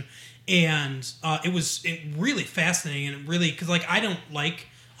musician, and it was really fascinating, and really, because like I don't like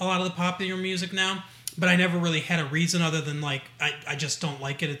a lot of the popular music now, but I never really had a reason other than like I just don't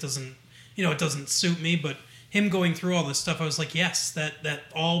like it. It doesn't it doesn't suit me. But him going through all this stuff, I was like, yes, that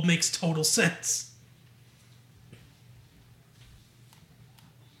all makes total sense.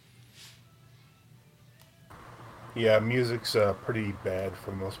 Yeah, music's pretty bad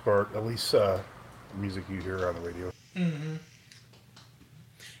for the most part. At least music you hear on the radio. Mm-hmm.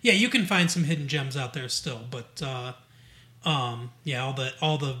 Yeah, you can find some hidden gems out there still, but yeah,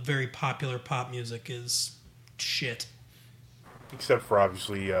 all the very popular pop music is shit. Except for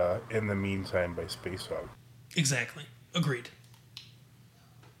obviously "In the Meantime" by Spacehog. Exactly. Agreed.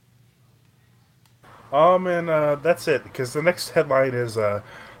 And that's it, because the next headline is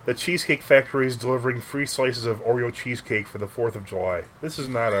the Cheesecake Factory is delivering free slices of Oreo cheesecake for the 4th of July. This is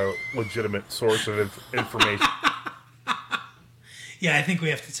not a legitimate source of information. Yeah, I think we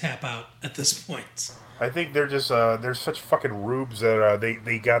have to tap out at this point. I think they're just they're such fucking rubes that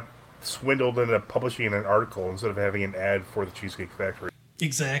they got swindled into publishing an article instead of having an ad for the Cheesecake Factory.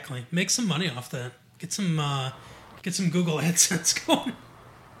 Exactly. Make some money off that. Get some Google AdSense going.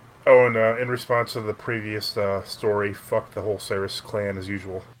 Oh, and in response to the previous story, fuck the whole Cyrus clan as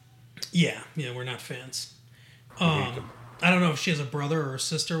usual. Yeah, we're not fans. I don't know if she has a brother or a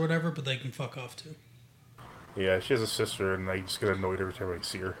sister or whatever, but they can fuck off too. Yeah, she has a sister, and I just get annoyed every time I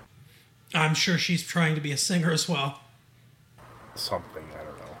see her. I'm sure she's trying to be a singer as well. Something, I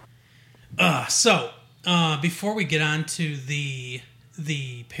don't know. So, before we get on to the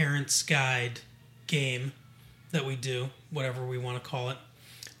Parents' Guide game that we do, whatever we want to call it,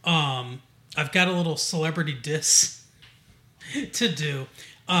 I've got a little celebrity diss to do.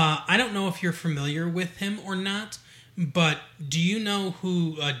 I don't know if you're familiar with him or not, but do you know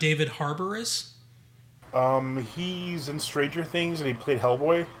who David Harbour is? He's in Stranger Things and he played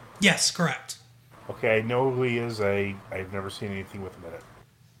Hellboy? Yes, correct. Okay, I know who he is. I've never seen anything with him in it.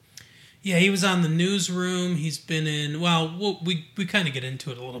 Yeah, he was on The Newsroom. He's been in... Well, we kind of get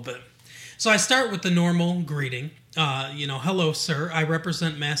into it a little bit. So I start with the normal greeting. Hello, sir. I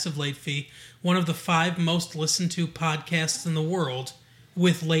represent Massive Late Fee, one of the 5 most listened to podcasts in the world,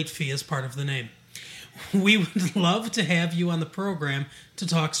 with Late Fee as part of the name. We would love to have you on the program to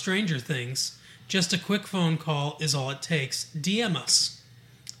talk Stranger Things. Just a quick phone call is all it takes. DM us.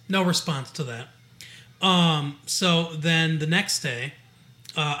 No response to that. So then the next day,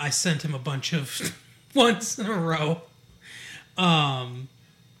 I sent him a bunch of ones in a row.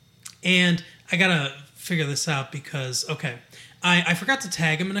 And I gotta figure this out because, okay, I forgot to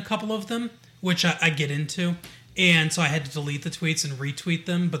tag him in a couple of them, which I get into. And so I had to delete the tweets and retweet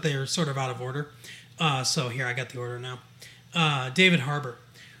them, but they are sort of out of order. So here, I got the order now. David Harbour.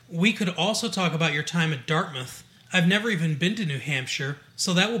 We could also talk about your time at Dartmouth. I've never even been to New Hampshire,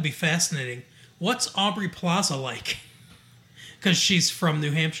 so that will be fascinating. What's Aubrey Plaza like? Because she's from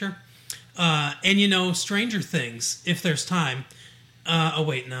New Hampshire. And Stranger Things, if there's time. Oh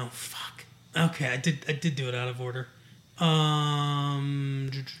wait, no. Fuck. Okay, I did do it out of order.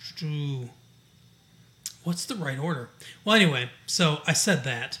 What's the right order? Well, anyway, so I said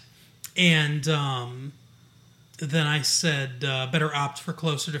that. And then I said better opt for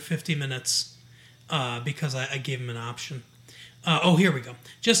closer to 50 minutes because I gave him an option. Here we go.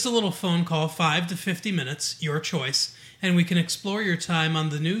 Just a little phone call, 5 to 50 minutes, your choice, and we can explore your time on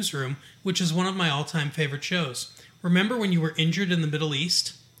The Newsroom, which is one of my all-time favorite shows. Remember when you were injured in the Middle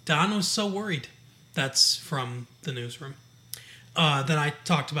East? Don was so worried. That's from the newsroom. Then I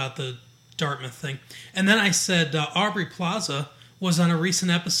talked about the Dartmouth thing. And then I said Aubrey Plaza was on a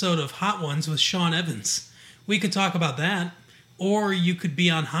recent episode of Hot Ones with Sean Evans. We could talk about that. Or you could be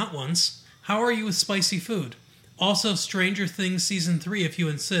on Hot Ones. How are you with spicy food? Also, Stranger Things Season 3, if you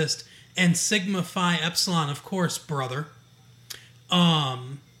insist. And Sigma Phi Epsilon, of course, brother.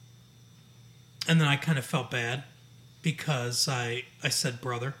 And then I kind of felt bad because I said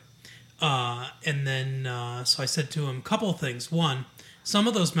brother. And then, so I said to him a couple of things. One, some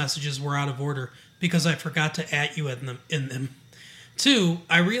of those messages were out of order because I forgot to @ you in them. Two,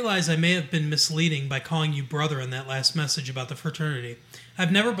 I realize I may have been misleading by calling you brother in that last message about the fraternity.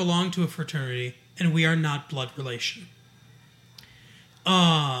 I've never belonged to a fraternity, and we are not blood relation.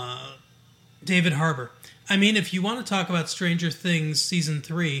 David Harbour. I mean, if you want to talk about Stranger Things Season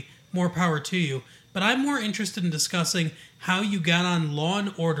 3, more power to you. But I'm more interested in discussing how you got on Law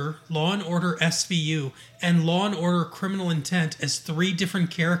 & Order SVU, and Law & Order Criminal Intent as 3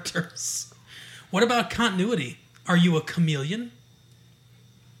 different characters. What about continuity? Are you a chameleon?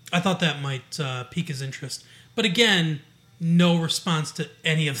 I thought that might pique his interest. But again, no response to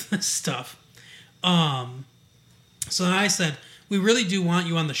any of this stuff. So I said, we really do want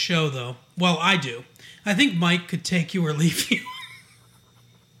you on the show, though. Well, I do. I think Mike could take you or leave you.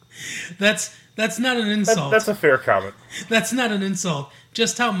 That's not an insult. That's a fair comment. That's not an insult.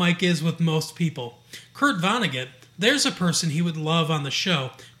 Just how Mike is with most people. Kurt Vonnegut, there's a person he would love on the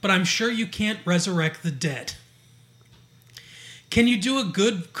show, but I'm sure you can't resurrect the dead. Can you do a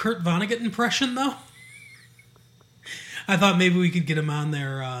good Kurt Vonnegut impression, though? I thought maybe we could get him on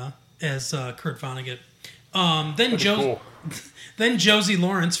there as Kurt Vonnegut. Then Josie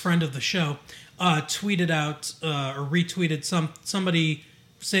Lawrence, friend of the show, tweeted out or retweeted somebody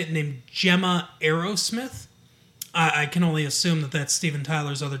named Gemma Aerosmith. I can only assume that that's Steven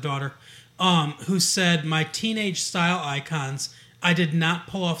Tyler's other daughter, who said, my teenage style icons, I did not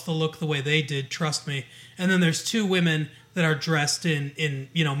pull off the look the way they did, trust me. And then there's 2 women that are dressed in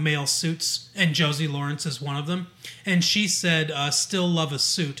male suits, and Josie Lawrence is one of them. And she said, still love a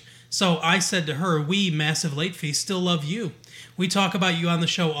suit. So I said to her, we, Massive Late Fee, still love you. We talk about you on the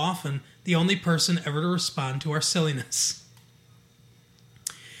show often, the only person ever to respond to our silliness.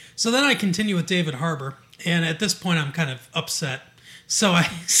 So then I continue with David Harbour, and at this point I'm kind of upset. So I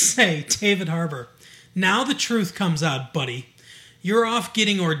say, David Harbour, now the truth comes out, buddy. You're off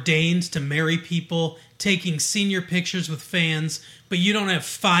getting ordained to marry people, taking senior pictures with fans, but you don't have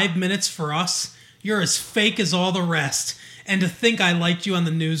 5 minutes for us? You're as fake as all the rest. And to think I liked you on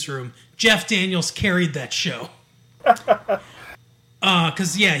the newsroom. Jeff Daniels carried that show.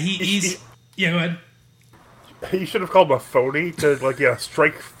 Because, yeah, he's... Yeah, go ahead. You should have called him a phony to,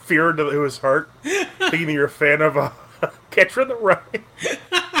 strike fear into his heart, thinking you're a fan of Catcher in the Rye.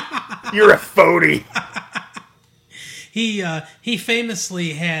 You're a phony. He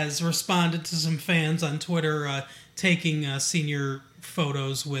famously has responded to some fans on Twitter taking senior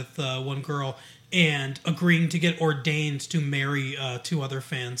photos with one girl and agreeing to get ordained to marry 2 other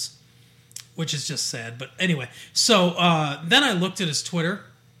fans, which is just sad. But anyway, so then I looked at his Twitter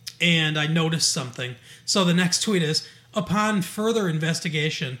and I noticed something. So the next tweet is, upon further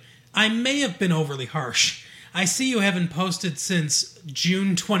investigation, I may have been overly harsh. I see you haven't posted since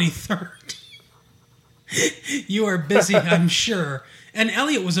June 23rd. You are busy, I'm sure. And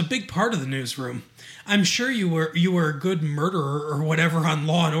Elliot was a big part of the newsroom. I'm sure you were a good murderer or whatever on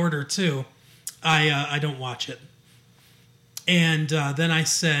Law and Order too. I don't watch it. And then I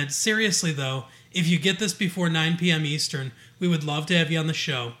said, seriously though, if you get this before 9 p.m. Eastern, we would love to have you on the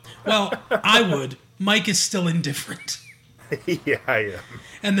show. Well, I would. Mike is still indifferent. Yeah, I am.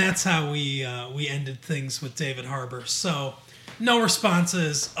 And that's how we ended things with David Harbour. So, no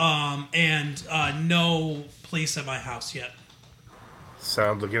responses, and no police at my house yet.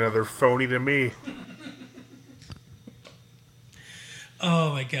 Sounds like another phony to me.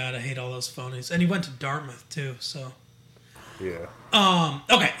 Oh my god, I hate all those phonies. And he went to Dartmouth too, so. Yeah.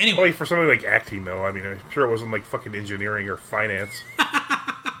 Okay, anyway. Wait, for something like acting though, I mean, I'm sure it wasn't like fucking engineering or finance.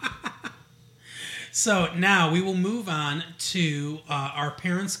 So now we will move on to our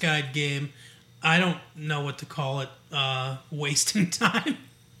Parents' Guide game. I don't know what to call it. Wasting time.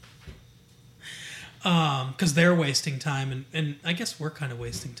 Because they're wasting time, and I guess we're kind of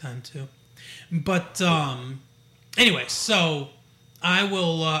wasting time too. But anyway, so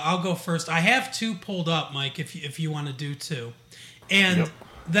I'll go first. I have 2 pulled up, Mike, if you want to do 2. And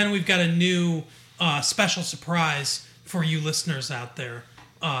then we've got a new special surprise for you listeners out there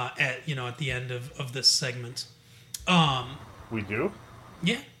at the end of this segment. We do?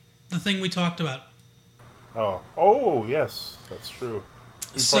 Yeah, the thing we talked about. Oh, yes, that's true.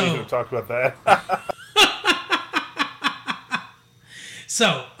 We probably could have talked about that.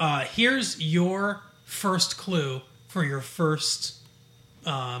 So, here's your first clue for your first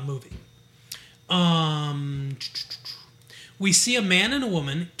movie. We see a man and a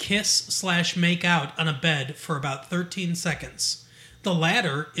woman kiss/make out on a bed for about 13 seconds. The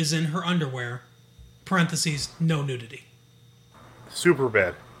latter is in her underwear. Parentheses, no nudity. Super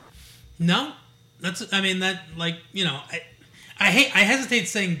bad. No, I hesitate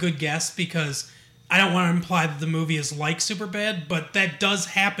saying good guess because I don't want to imply that the movie is like Superbad, but that does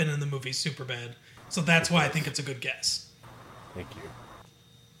happen in the movie Superbad. So that's why I think it's a good guess. Thank you.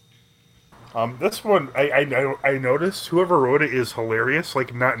 This one, I noticed whoever wrote it is hilarious,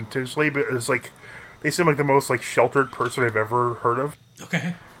 like not intentionally, but it's like they seem like the most like sheltered person I've ever heard of.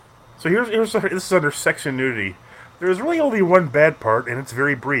 Okay. So this is under section nudity. There is really only one bad part, and it's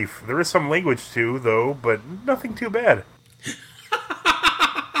very brief. There is some language too, though, but nothing too bad.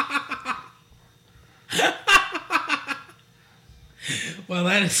 Well,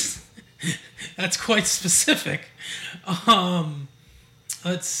 that's quite specific.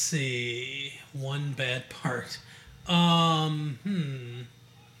 Let's see. One bad part. I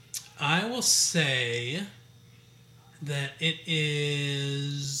will say that it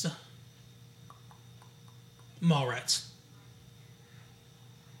is Mallrats.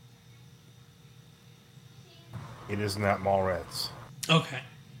 It is not Mallrats. Okay.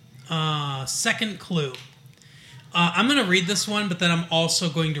 Second clue. I'm going to read this one, but then I'm also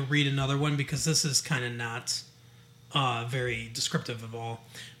going to read another one because this is kind of not very descriptive of all.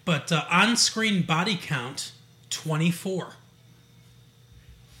 But on-screen body count, 24.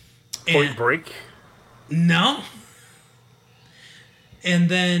 Point Break? No. And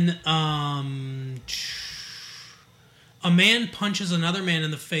then a man punches another man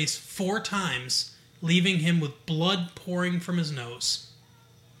in the face 4 times, leaving him with blood pouring from his nose.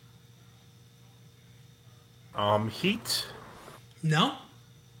 Heat? No.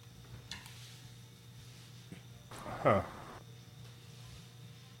 Huh.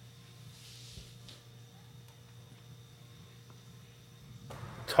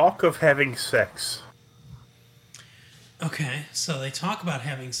 Talk of having sex. Okay, so they talk about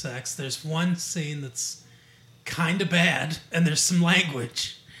having sex. There's one scene that's kind of bad, and there's some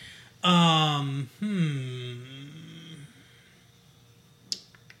language. Dogma?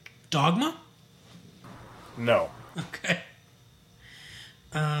 No. Okay.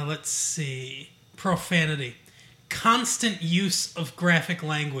 Let's see. Profanity. Constant use of graphic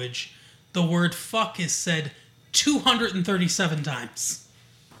language. The word fuck is said 237 times.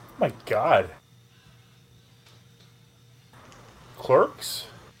 My God. Clerks?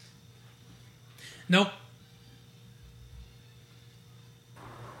 Nope.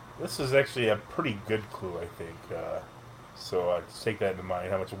 This is actually a pretty good clue, I think. So just take that into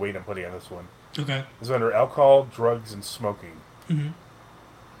mind, how much weight I'm putting on this one. Okay. This is under alcohol, drugs, and smoking. Mm-hmm.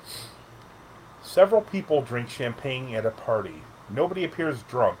 Several people drink champagne at a party. Nobody appears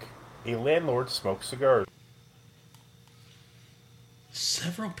drunk. A landlord smokes cigars.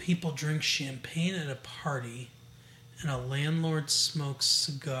 Several people drink champagne at a party, and a landlord smokes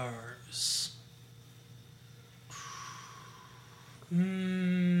cigars.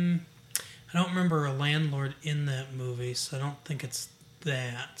 I don't remember a landlord in that movie, so I don't think it's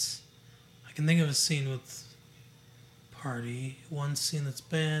that. I can think of a scene with party, one scene that's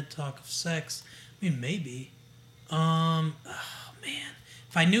bad, talk of sex. I mean, maybe. Oh man,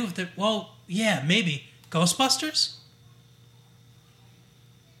 if I knew if that. Well, yeah, maybe Ghostbusters.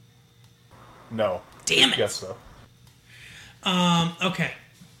 No. Damn it. Guess so. Okay.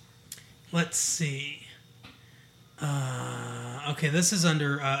 Let's see. Okay, this is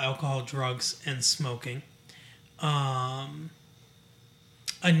under alcohol, drugs, and smoking. A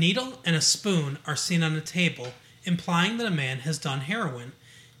needle and a spoon are seen on a table, implying that a man has done heroin.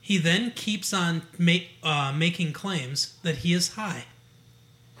 He then keeps on making claims that he is high.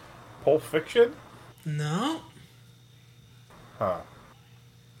 Pulp Fiction? No. Huh.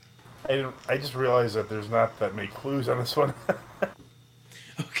 I just realized that there's not that many clues on this one.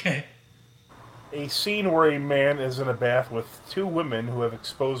 Okay. A scene where a man is in a bath with 2 women who have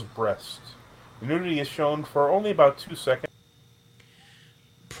exposed breasts. The nudity is shown for only about 2 seconds.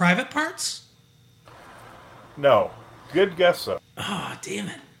 Private Parts? No. Good guess, though. Oh, damn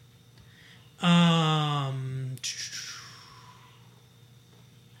it.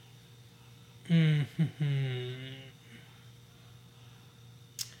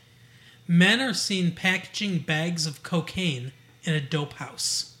 Men are seen packaging bags of cocaine in a dope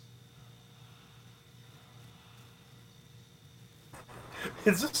house.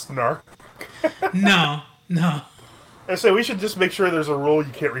 Is this Snark? No. No. I say we should just make sure there's a rule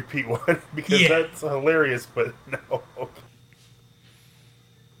you can't repeat one because Yeah. that's hilarious. But no.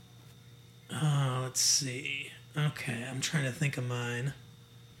 Let's see. Okay, I'm trying to think of mine.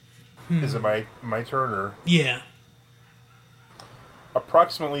 Is it my turn or Yeah.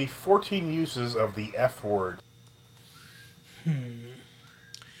 approximately 14 uses of the F word? A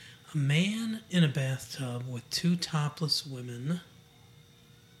man in a bathtub with two topless women.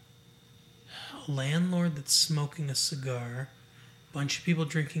 A landlord that's smoking a cigar. Bunch of people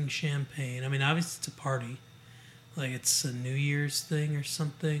drinking champagne. I mean, obviously it's a party. Like it's a New Year's thing or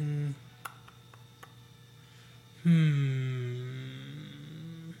something. Oh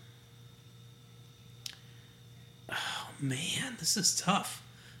man, this is tough.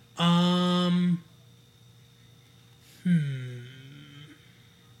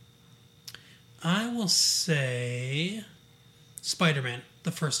 I will say Spider-Man,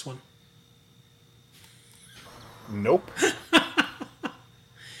 the first one. Nope.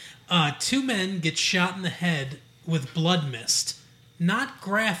 Two men get shot in the head with blood mist. Not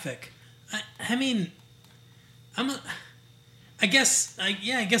graphic. I mean, I guess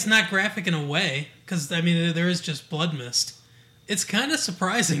not graphic in a way, because I mean there is just blood mist. It's kind of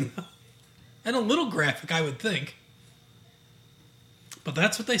surprising, though. And a little graphic, I would think. But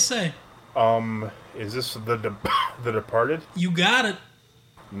that's what they say. Is this the Departed? You got it.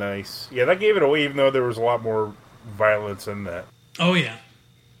 Nice. Yeah, that gave it away, even though there was a lot more violence in that. Oh yeah,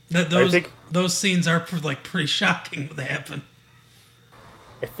 those scenes are like pretty shocking when they happen.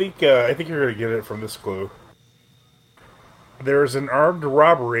 I think you're gonna get it from this clue. There's an armed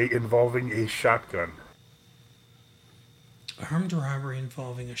robbery involving a shotgun. Armed robbery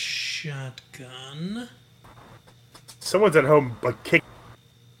involving a shotgun. Someone's at home, like,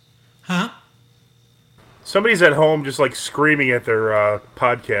 Huh? Somebody's at home just, like, screaming at their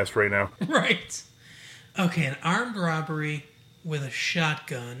podcast right now. Right. Okay, an armed robbery with a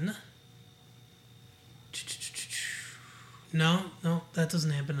shotgun. No, that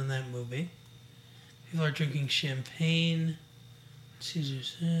doesn't happen in that movie. People are drinking champagne.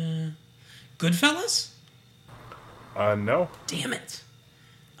 Goodfellas? No. Damn it.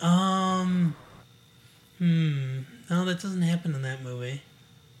 No, that doesn't happen in that movie.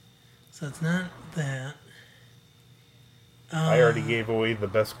 So it's not that. I already gave away the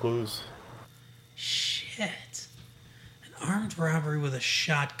best clues. Shit. An armed robbery with a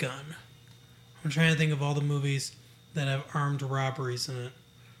shotgun. I'm trying to think of all the movies that have armed robberies in it.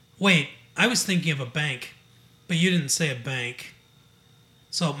 Wait, I was thinking of a bank, but you didn't say a bank.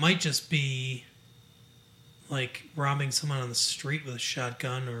 So it might just be like robbing someone on the street with a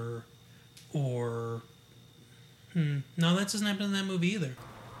shotgun or no, that doesn't happen in that movie either.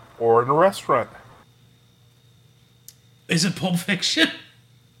 Or in a restaurant. Is it Pulp Fiction?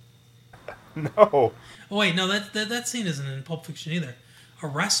 No. Oh wait, no, that scene isn't in Pulp Fiction either. A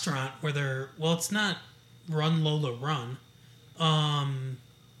restaurant where it's not Run Lola Run. A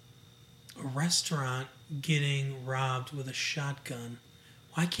restaurant getting robbed with a shotgun.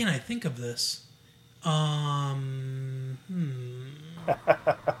 Why can't I think of this? A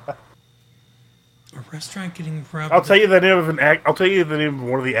restaurant getting robbed. I'll tell you the name of I'll tell you the name of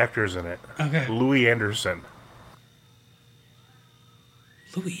one of the actors in it. Okay. Louis Anderson.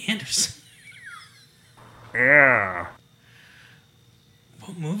 Louis Anderson. Yeah.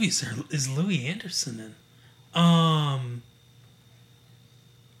 What movies is Louis Anderson in?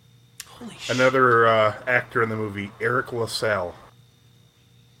 Holy shit. Another actor in the movie, Eric LaSalle.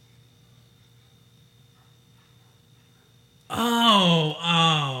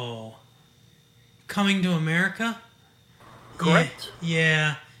 Oh. Coming to America? Correct.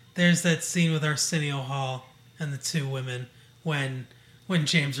 Yeah. There's that scene with Arsenio Hall and the two women when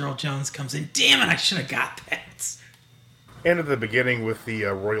James Earl Jones comes in. Damn it, I should have got that. And at the beginning with the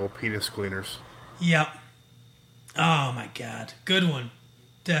Royal Penis Cleaners. Yep. Oh my god. Good one.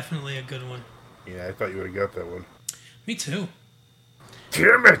 Definitely a good one. Yeah, I thought you would have got that one. Me too.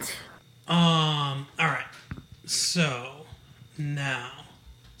 Damn it! Alright. So, now,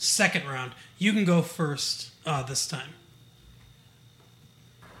 second round. You can go first this time.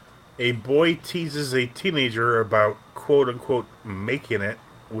 A boy teases a teenager about quote-unquote making it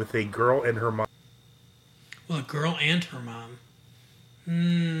with a girl and her mom. Well, a girl and her mom.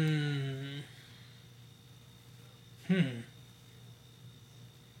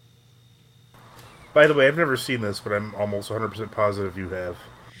 By the way, I've never seen this, but I'm almost 100% positive you have.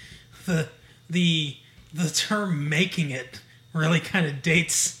 The term "making it" really kind of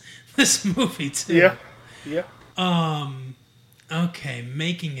dates this movie too. Yeah. Okay,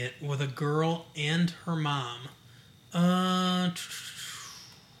 making it with a girl and her mom.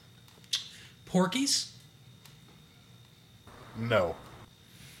 Porky's? No.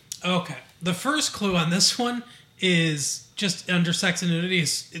 Okay. The first clue on this one is just under sex and nudity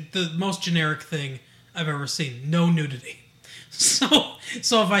is the most generic thing I've ever seen. No nudity. So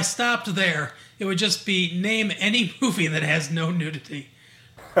if I stopped there, it would just be name any movie that has no nudity.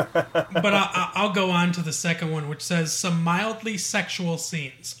 But I'll go on to the second one, which says some mildly sexual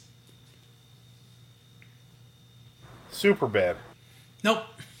scenes. Superbad. Nope.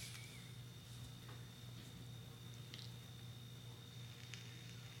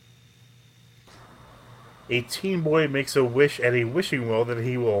 A teen boy makes a wish at a wishing well that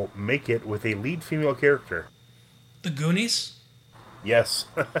he will make it with a lead female character. The Goonies? Yes.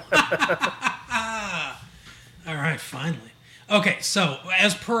 All right, finally. Okay, so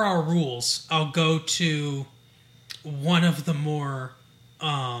as per our rules, I'll go to one of the more,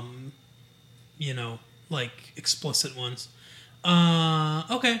 explicit ones.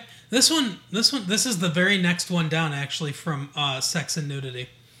 Okay, this is the very next one down, actually, from Sex and Nudity.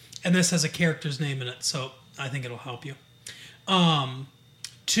 And this has a character's name in it, so I think it'll help you.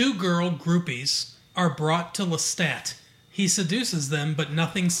 Two girl groupies are brought to Lestat. He seduces them, but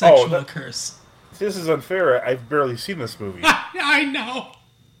nothing sexual occurs. This is unfair. I've barely seen this movie. I know.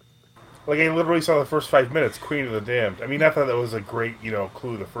 Like, I literally saw the first 5 minutes, Queen of the Damned. I mean, I thought that was a great,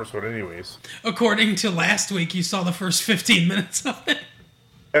 clue, the first one anyways. According to last week, you saw the first 15 minutes of it.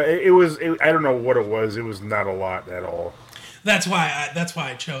 I don't know what it was. It was not a lot at all. That's why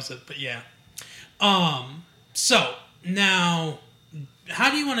I chose it, but yeah. So, now, how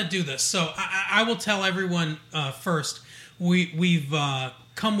do you want to do this? So, I will tell everyone first, we've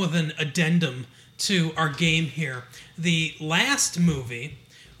come with an addendum to our game here. The last movie,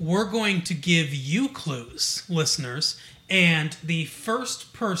 we're going to give you clues, listeners, and the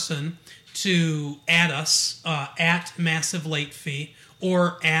first person to add us at Massive Late Fee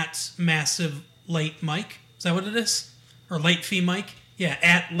or at Massive Late Mike. Is that what it is? Or Late Fee Mike? Yeah,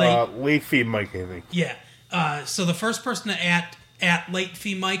 at Late... Late Fee Mike, I think. Yeah. So the first person to at Late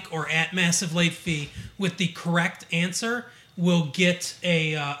Fee Mike or at Massive Late Fee with the correct answer will get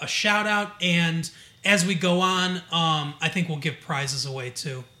a shout-out, and as we go on, I think we'll give prizes away,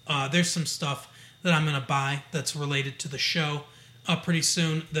 too. There's some stuff that I'm going to buy that's related to the show pretty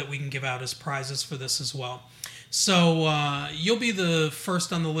soon that we can give out as prizes for this as well. So you'll be the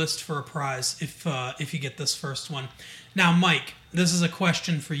first on the list for a prize if you get this first one. Now, Mike, this is a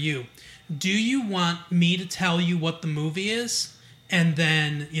question for you. Do you want me to tell you what the movie is, and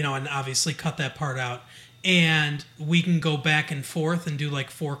then, and obviously cut that part out, and we can go back and forth and do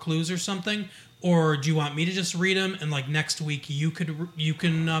like 4 clues or something? Or do you want me to just read them, and like next week you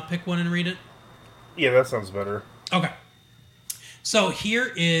can pick one and read it? Yeah, that sounds better. Okay. So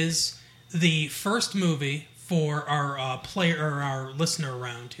here is the first movie for our our listener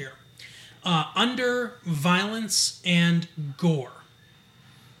round here. Under violence and gore.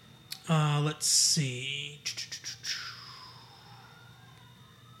 Let's see.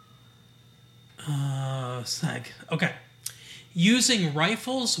 Okay. Using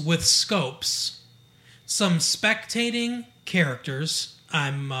rifles with scopes, some spectating characters,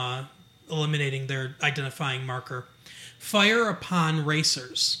 I'm eliminating their identifying marker, fire upon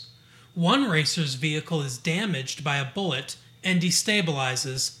racers. One racer's vehicle is damaged by a bullet and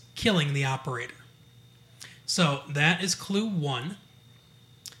destabilizes, killing the operator. So that is clue 1.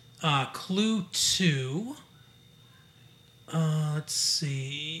 Clue 2. Let's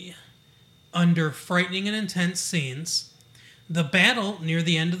see. Under frightening and intense scenes, the battle near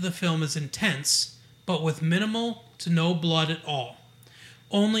the end of the film is intense, but with minimal to no blood at all.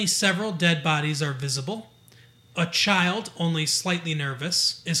 Only several dead bodies are visible. A child, only slightly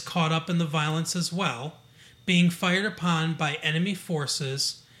nervous, is caught up in the violence as well, being fired upon by enemy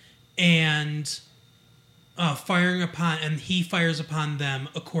forces and he fires upon them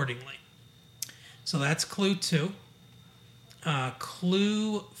accordingly. So that's clue 2.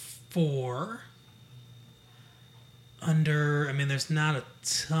 Clue 4. There's not a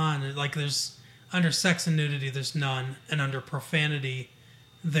ton. Like, there's under sex and nudity, there's none, and under profanity,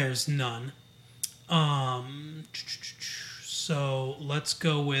 there's none. So let's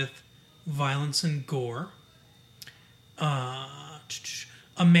go with violence and gore.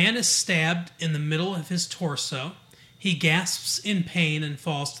 A man is stabbed in the middle of his torso. He gasps in pain and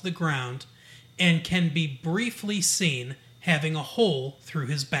falls to the ground, and can be briefly seen having a hole through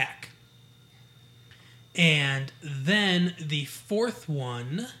his back. And then the fourth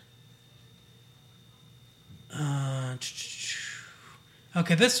one.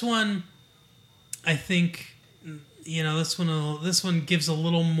 Okay, this one, I think, this one gives a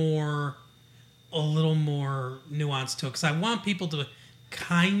little more nuance to it, because I want people to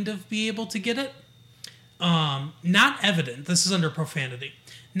kind of be able to get it. Not evident, this is under profanity,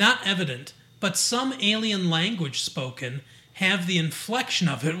 not evident, but some alien language spoken have the inflection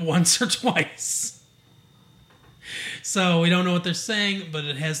of it once or twice. So we don't know what they're saying, but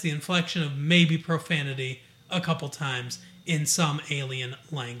it has the inflection of maybe profanity a couple times in some alien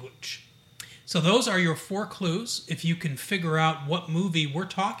language. So those are your 4 clues. If you can figure out what movie we're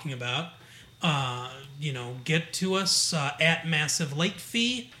talking about, get to us at Massive Late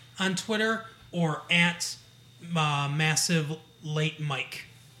Fee on Twitter or at Massive Late Mike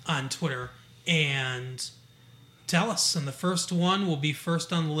on Twitter and tell us. And the first one will be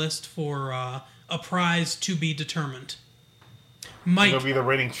first on the list for a prize to be determined. Mike. He'll be the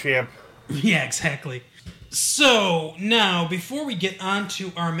reigning champ. Yeah, exactly. So, now, before we get on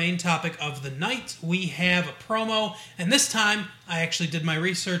to our main topic of the night, we have a promo, and this time, I actually did my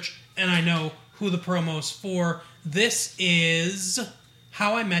research, and I know who the promo is for. This is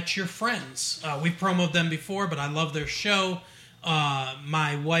How I Met Your Friends. We've promoted them before, but I love their show.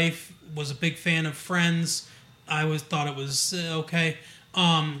 My wife was a big fan of Friends. I always thought it was okay.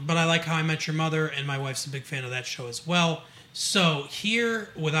 But I like How I Met Your Mother, and my wife's a big fan of that show as well. So here,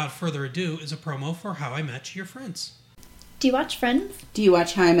 without further ado, is a promo for How I Met Your Friends. Do you watch Friends? Do you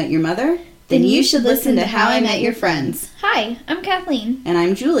watch How I Met Your Mother? Then you should listen to How I Met Your Friends. Hi, I'm Kathleen. And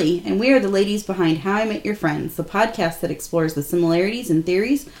I'm Julie, and we are the ladies behind How I Met Your Friends, the podcast that explores the similarities and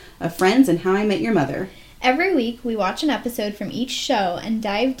theories of Friends and How I Met Your Mother. Every week, we watch an episode from each show and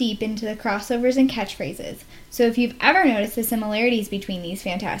dive deep into the crossovers and catchphrases. So if you've ever noticed the similarities between these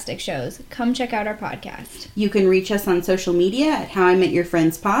fantastic shows, come check out our podcast. You can reach us on social media at How I Met Your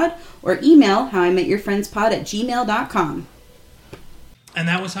Friends Pod or email howimetyourfriendspod@gmail.com. And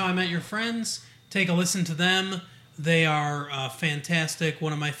that was How I Met Your Friends. Take a listen to them. They are fantastic,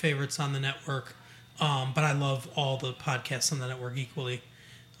 one of my favorites on the network. But I love all the podcasts on the network equally,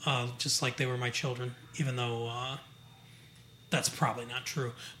 just like they were my children, even though that's probably not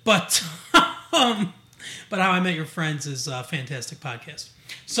true. But but How I Met Your Friends is a fantastic podcast.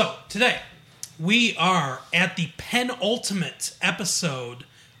 So today we are at the penultimate episode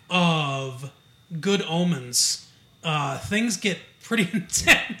of Good Omens. Things get pretty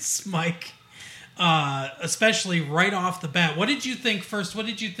intense, Mike. Especially right off the bat. What did you think first? What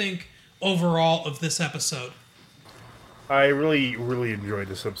did you think overall of this episode? I really, really enjoyed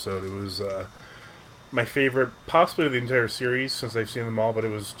this episode. It was my favorite, possibly of the entire series, since I've seen them all, but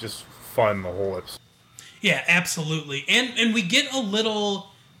it was just fun, the whole episode. Yeah, absolutely. And we get a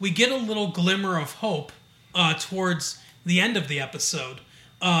little glimmer of hope towards the end of the episode.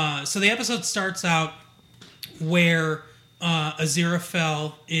 So the episode starts out where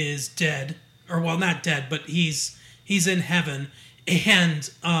Aziraphale is dead, or well, not dead, but he's in heaven, and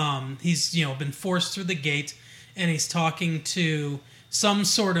he's been forced through the gate, and he's talking to some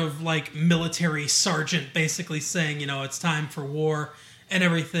sort of like military sergeant, basically saying, it's time for war and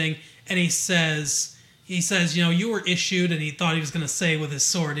everything. And he says, you were issued, and he thought he was going to say with his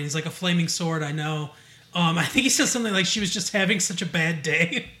sword, and he's like, a flaming sword, I know. I think he says something like she was just having such a bad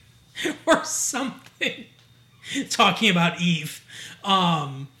day or something, talking about Eve.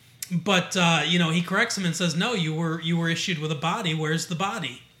 But he corrects him and says, no, you were issued with a body. Where's the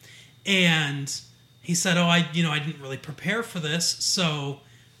body? And he said, I didn't really prepare for this. So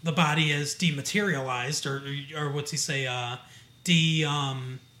the body is dematerialized, or what's he say?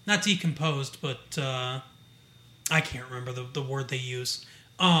 Not decomposed, but I can't remember the word they use.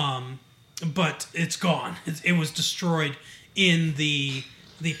 But it's gone. It was destroyed in the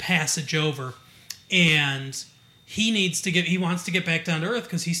passage over, and he wants to get back down to Earth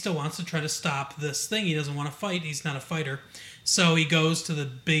because he still wants to try to stop this thing. He doesn't want to fight. He's not a fighter. So he goes to the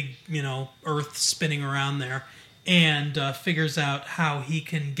big, Earth spinning around there and figures out how he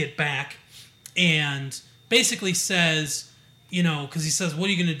can get back, and basically says, because he says, what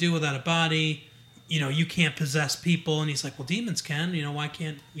are you going to do without a body? You can't possess people. And he's like, well, demons can. Why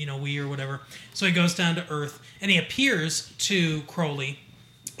can't, we or whatever? So he goes down to Earth, and he appears to Crowley.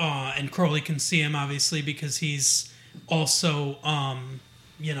 And Crowley can see him, obviously, because he's also, a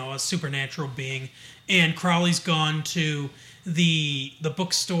supernatural being. And Crowley's gone to the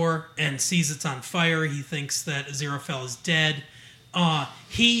bookstore and sees it's on fire. He thinks that Aziraphale is dead.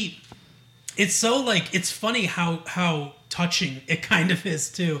 It's funny how touching it kind of is,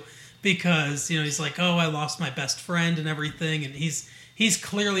 too. Because, he's like, oh, I lost my best friend and everything. And he's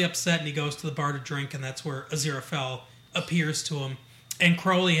clearly upset, and he goes to the bar to drink, and that's where Aziraphale appears to him. And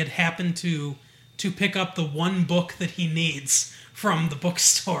Crowley had happened to pick up the one book that he needs from the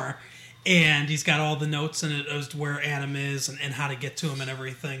bookstore. And he's got all the notes in it as to where Adam is and how to get to him and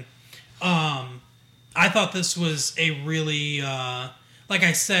everything. I thought this was a really, like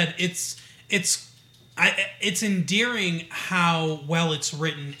I said, it's endearing how well it's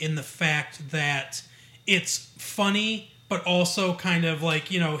written in the fact that it's funny, but also kind of like,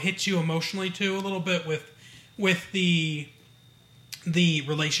 hits you emotionally too a little bit with the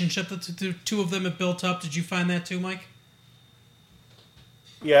relationship that the two of them have built up. Did you find that too, Mike?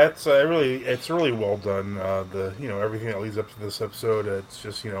 Yeah, it's really well done. Everything that leads up to this episode,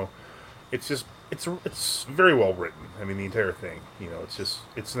 it's very well written. I mean, the entire thing.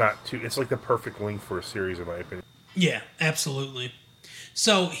 It's like the perfect length for a series, in my opinion. Yeah, absolutely.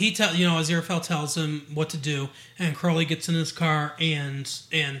 So Aziraphale tells him what to do, and Crowley gets in his car and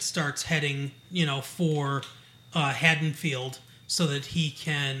starts heading, for Haddonfield so that he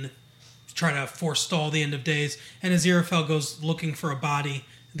can try to forestall the end of days. And Aziraphale goes looking for a body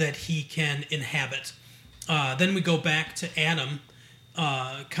that he can inhabit. Then we go back to Adam,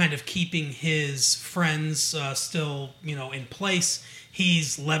 kind of keeping his friends still, in place.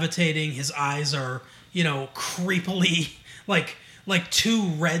 He's levitating. His eyes are, creepily like two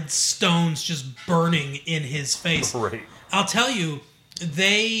red stones just burning in his face. Right. I'll tell you,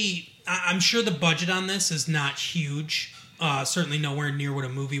 I'm sure the budget on this is not huge. Certainly nowhere near what a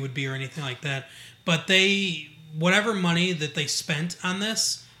movie would be or anything like that. But whatever money that they spent on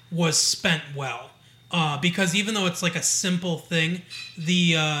this was spent well. Because even though it's like a simple thing,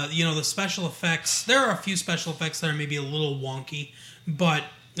 the special effects, there are a few special effects that are maybe a little wonky, but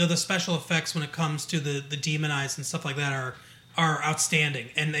the special effects when it comes to the demon eyes and stuff like that are outstanding,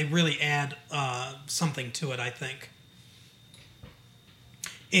 and they really add something to it, I think.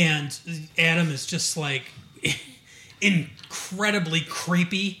 And Adam is just like incredibly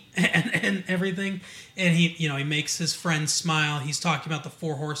creepy and everything, and he makes his friends smile. He's talking about the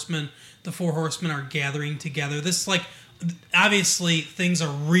Four Horsemen. The Four Horsemen are gathering together. This is like, obviously things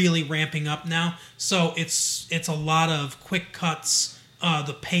are really ramping up now, so it's a lot of quick cuts.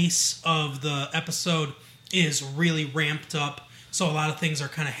 The pace of the episode is really ramped up, so a lot of things are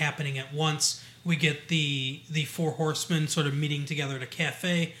kind of happening at once. We get the Four Horsemen sort of meeting together at a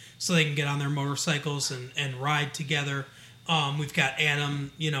cafe so they can get on their motorcycles and ride together. We've got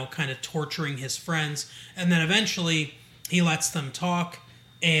Adam, kind of torturing his friends, and then eventually he lets them talk,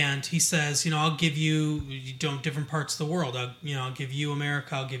 and he says, I'll give you different parts of the world. I'll give you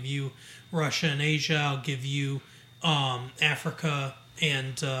America. I'll give you Russia and Asia. I'll give you Africa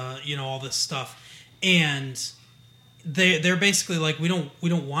and all this stuff. And they're basically like, we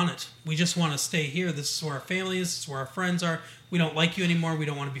don't want it. We just want to stay here. This is where our family is. This is where our friends are. We don't like you anymore. We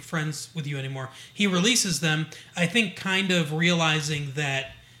don't want to be friends with you anymore. He releases them, I think, kind of realizing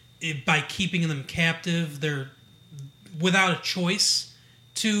that by keeping them captive, they're without a choice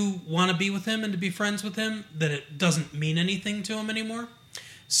to want to be with him and to be friends with him, that it doesn't mean anything to him anymore.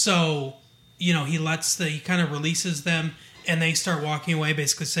 So, he kind of releases them, and they start walking away,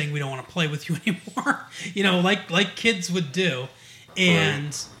 basically saying, we don't want to play with you anymore, like kids would do.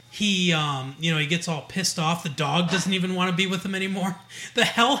 And he, he gets all pissed off. The dog doesn't even want to be with him anymore. The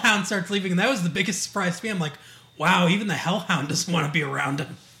Hellhound starts leaving, and that was the biggest surprise to me. I'm like, wow, even the Hellhound doesn't want to be around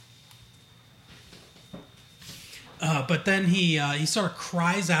him. But then he sort of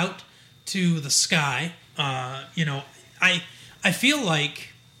cries out to the sky. I feel like,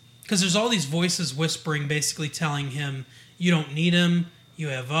 because there's all these voices whispering, basically telling him, you don't need him, you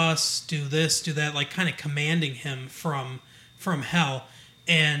have us, do this, do that, like kind of commanding him from hell.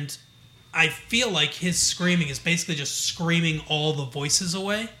 And I feel like his screaming is basically just screaming all the voices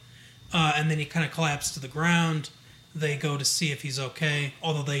away. And then he kind of collapses to the ground. They go to see if he's okay,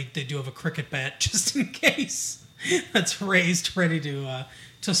 although they do have a cricket bat just in case. That's raised, ready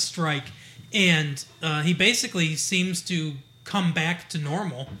to strike, and he basically seems to come back to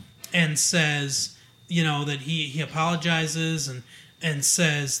normal and says, that he apologizes and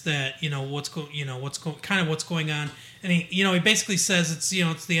says that what's going on, and he basically says it's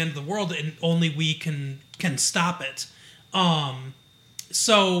it's the end of the world and only we can stop it.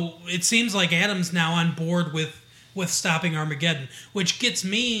 So it seems like Adam's now on board with stopping Armageddon, which gets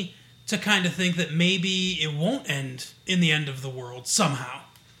me to kind of think that maybe it won't end in the end of the world somehow.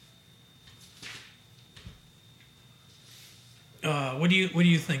 What do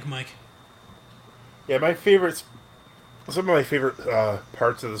you think, Mike? Yeah, some of my favorite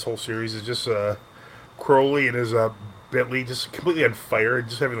parts of this whole series is just Crowley and his Bentley just completely on fire and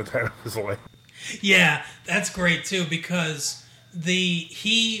just having the time of his life. Yeah, that's great too, because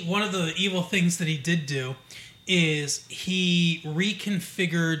one of the evil things that he did do is he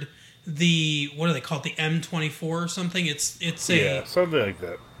reconfigured what do they call it, the M24 or something? It's something like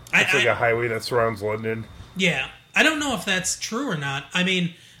that. It's like a highway that surrounds London. Yeah, I don't know if that's true or not. I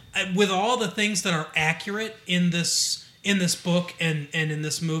mean, with all the things that are accurate in this book and in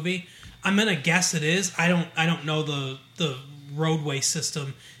this movie, I'm gonna guess it is. I don't know the roadway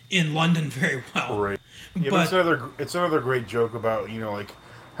system in London very well. Right. Yeah, but it's another great joke about, like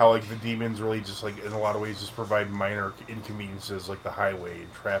how like the demons really just like in a lot of ways just provide minor inconveniences like the highway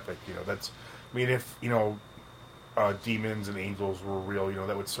and traffic. If demons and angels were real,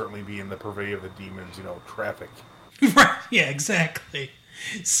 that would certainly be in the purvey of the demons, traffic. Right. Yeah. Exactly.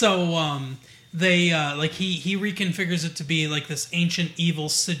 So they he reconfigures it to be like this ancient evil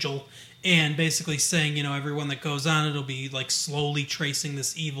sigil. And basically saying, everyone that goes on it'll be like slowly tracing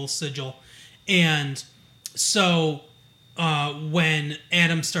this evil sigil. And so when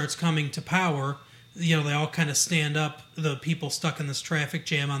Adam starts coming to power, they all kind of stand up, the people stuck in this traffic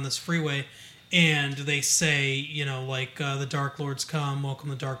jam on this freeway, and they say, the Dark Lord's come, welcome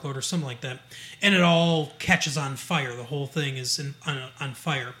the Dark Lord, or something like that. And it all catches on fire. The whole thing is on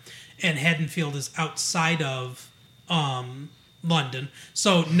fire. And Haddonfield is outside of London,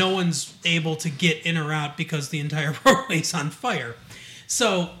 so no one's able to get in or out because the entire roadway's on fire.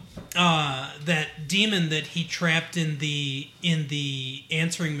 So that demon that he trapped in the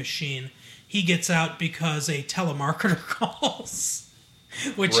answering machine, he gets out because a telemarketer calls.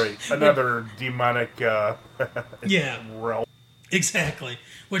 Which another demonic realm. Exactly,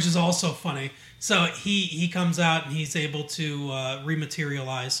 which is also funny. So he comes out and he's able to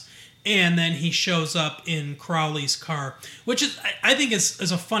rematerialize. And then he shows up in Crowley's car, which is, I think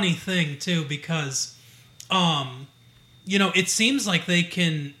is a funny thing too, because, it seems like they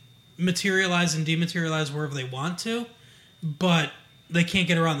can materialize and dematerialize wherever they want to, but they can't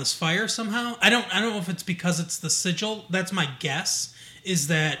get around this fire somehow. I don't know if it's because it's the sigil. That's my guess. Is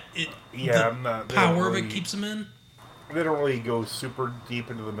that the power of it keeps them in? They don't really go super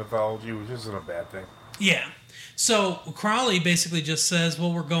deep into the mythology, which isn't a bad thing. Yeah. So Crowley basically just says,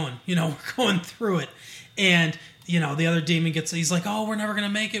 well, we're going through it. And, the other demon he's like, oh, we're never going to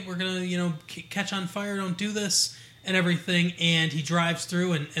make it. We're going to, catch on fire. Don't do this and everything. And he drives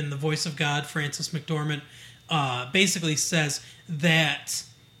through and the voice of God, Francis McDormand, basically says that,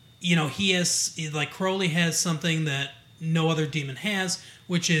 he has, like Crowley has something that no other demon has,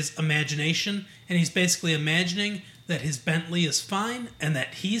 which is imagination. And he's basically imagining that his Bentley is fine and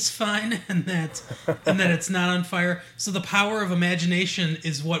that he's fine and that it's not on fire. So the power of imagination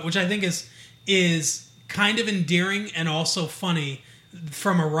is which I think is kind of endearing and also funny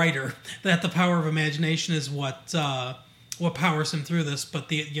from a writer, that the power of imagination is what powers him through this. But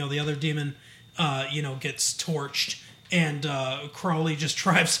the other demon gets torched, and Crowley just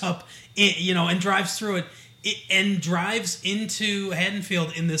drives up and drives through it and drives into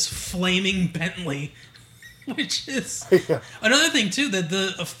Haddonfield in this flaming Bentley. Which is another thing too, that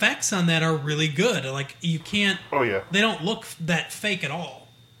the effects on that are really good. Like you can't. Oh yeah. They don't look that fake at all.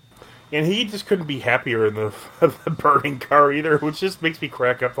 And he just couldn't be happier in the burning car either, which just makes me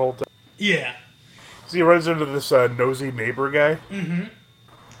crack up the whole time. Yeah. So he runs into this nosy neighbor guy, and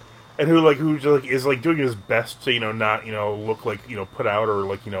who is doing his best to not look like put out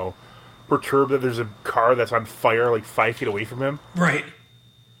or perturbed that there's a car that's on fire 5 feet away from him. Right.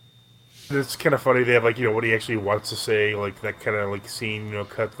 It's kind of funny. They have what he actually wants to say, that kind of scene,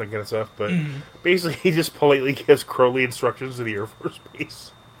 cut, that kind of stuff. But basically, he just politely gives Crowley instructions to the Air Force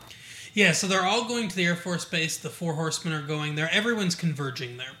Base. Yeah, so they're all going to the Air Force Base. The Four Horsemen are going there. Everyone's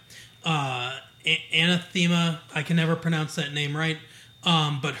converging there. Anathema, I can never pronounce that name right,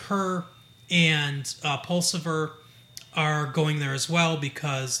 but her and Pulsiver are going there as well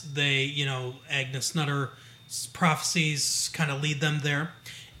because they, Agnes Nutter's prophecies kind of lead them there.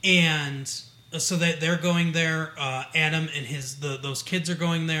 And so they're going there. Adam and those kids are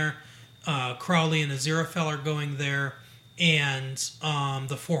going there. Crowley and Aziraphale are going there, and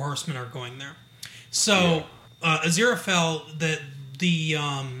the Four Horsemen are going there. So Aziraphale,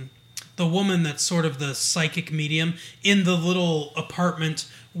 the woman that's sort of the psychic medium in the little apartment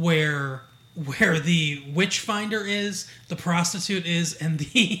where the witchfinder is, the prostitute is, and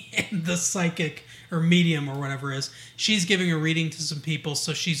the psychic or medium or whatever is, she's giving a reading to some people,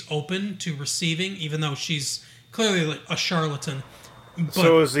 so she's open to receiving, even though she's clearly a charlatan. But,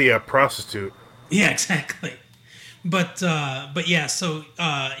 so is the prostitute. Yeah, exactly. But yeah, so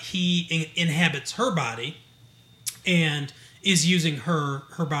he inhabits her body and is using her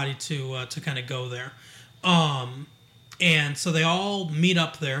body to kind of go there. And so they all meet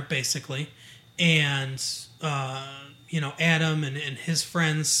up there, basically, and Adam and his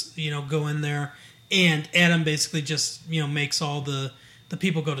friends, go in there. And Adam basically just, makes all the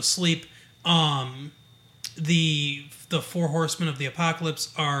people go to sleep. The Four Horsemen of the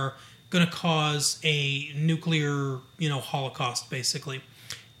Apocalypse are going to cause a nuclear, holocaust, basically.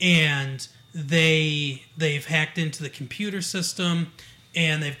 And they've hacked into the computer system,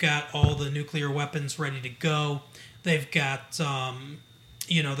 and they've got all the nuclear weapons ready to go. They've got,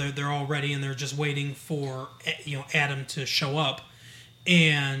 they're all ready, and they're just waiting for, Adam to show up.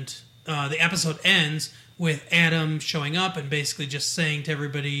 And the episode ends with Adam showing up and basically just saying to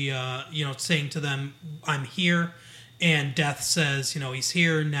everybody, saying to them, "I'm here." And Death says, he's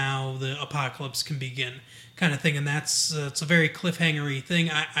here, now the apocalypse can begin, kind of thing. And that's it's a very cliffhanger-y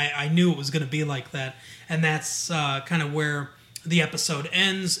thing. I knew it was going to be like that. And that's kind of where the episode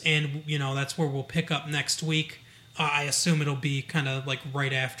ends, and, that's where we'll pick up next week. I assume it'll be kind of like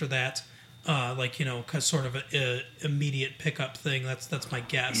right after that, cause sort of a immediate pickup thing. That's my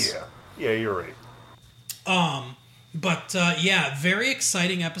guess. Yeah, you're right. Very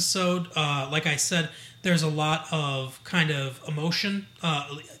exciting episode. Like I said, there's a lot of kind of emotion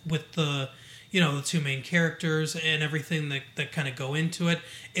with the two main characters and everything that kind of go into it.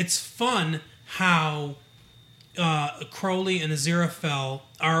 It's fun how Crowley and Aziraphale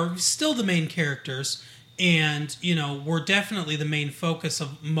are still the main characters, and we're definitely the main focus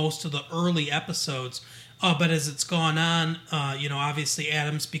of most of the early episodes. But as it's gone on, obviously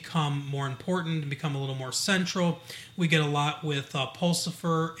Adam's become more important and become a little more central. We get a lot with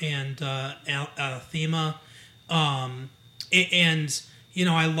Pulsifer and Thema. I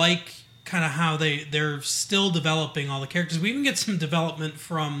like kind of how they're still developing all the characters. We even get some development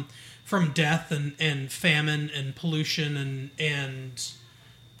from Death and Famine and Pollution and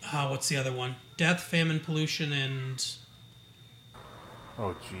what's the other one? Death, Famine, Pollution, and...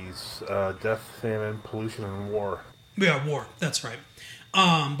 Oh, jeez. Death, Famine, Pollution, and War. Yeah, War. That's right.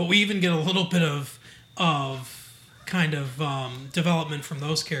 But we even get a little bit of kind of development from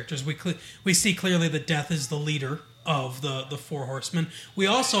those characters. We see clearly that Death is the leader of the Four Horsemen. We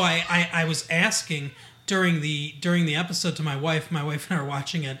also, I was asking during the episode to my wife. My wife and I were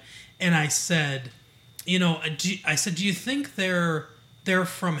watching it, and I said, do you think they're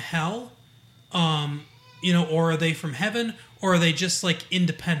from hell? Or are they from heaven? Or are they just, like,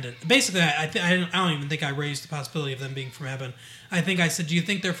 independent? Basically, I don't even think I raised the possibility of them being from heaven. I think I said, do you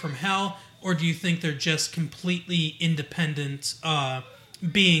think they're from hell? Or do you think they're just completely independent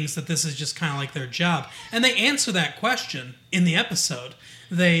beings, that this is just kind of like their job? And they answer that question in the episode.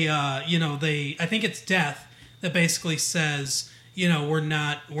 I think it's Death that basically says, we're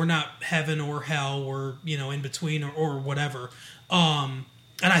not heaven or hell, we're, in between or whatever.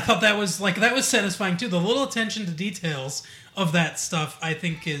 And I thought that was satisfying too. The little attention to details of that stuff, I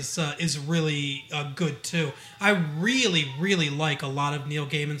think, is really good too. I really, really like a lot of Neil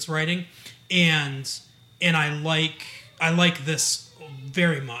Gaiman's writing, and I like this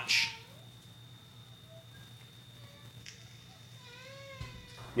very much.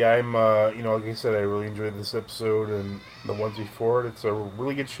 Yeah, I'm like I said, I really enjoyed this episode and the ones before it. It's a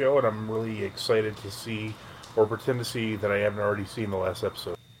really good show, and I'm really excited to see, or pretend to see, that I haven't already seen the last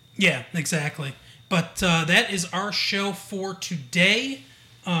episode. Yeah, exactly. But that is our show for today.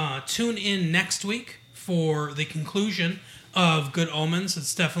 Tune in next week for the conclusion of Good Omens.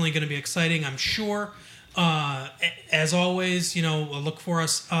 It's definitely going to be exciting, I'm sure. As always, look for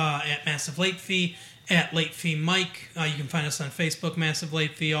us at Massive Late Fee, at Late Fee Mike. You can find us on Facebook, Massive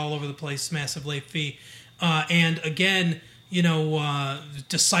Late Fee, all over the place, Massive Late Fee. And again,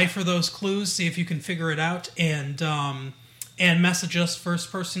 decipher those clues, see if you can figure it out, and message us.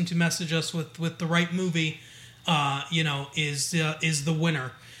 First person to message us with the right movie, is the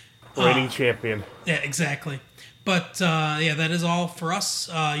winner. Reigning champion. Yeah, exactly. But that is all for us.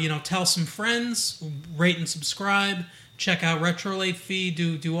 Tell some friends, rate and subscribe, check out Retro Late Fee,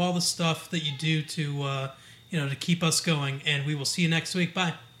 do all the stuff that you do to to keep us going. And we will see you next week.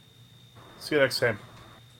 Bye. See you next time.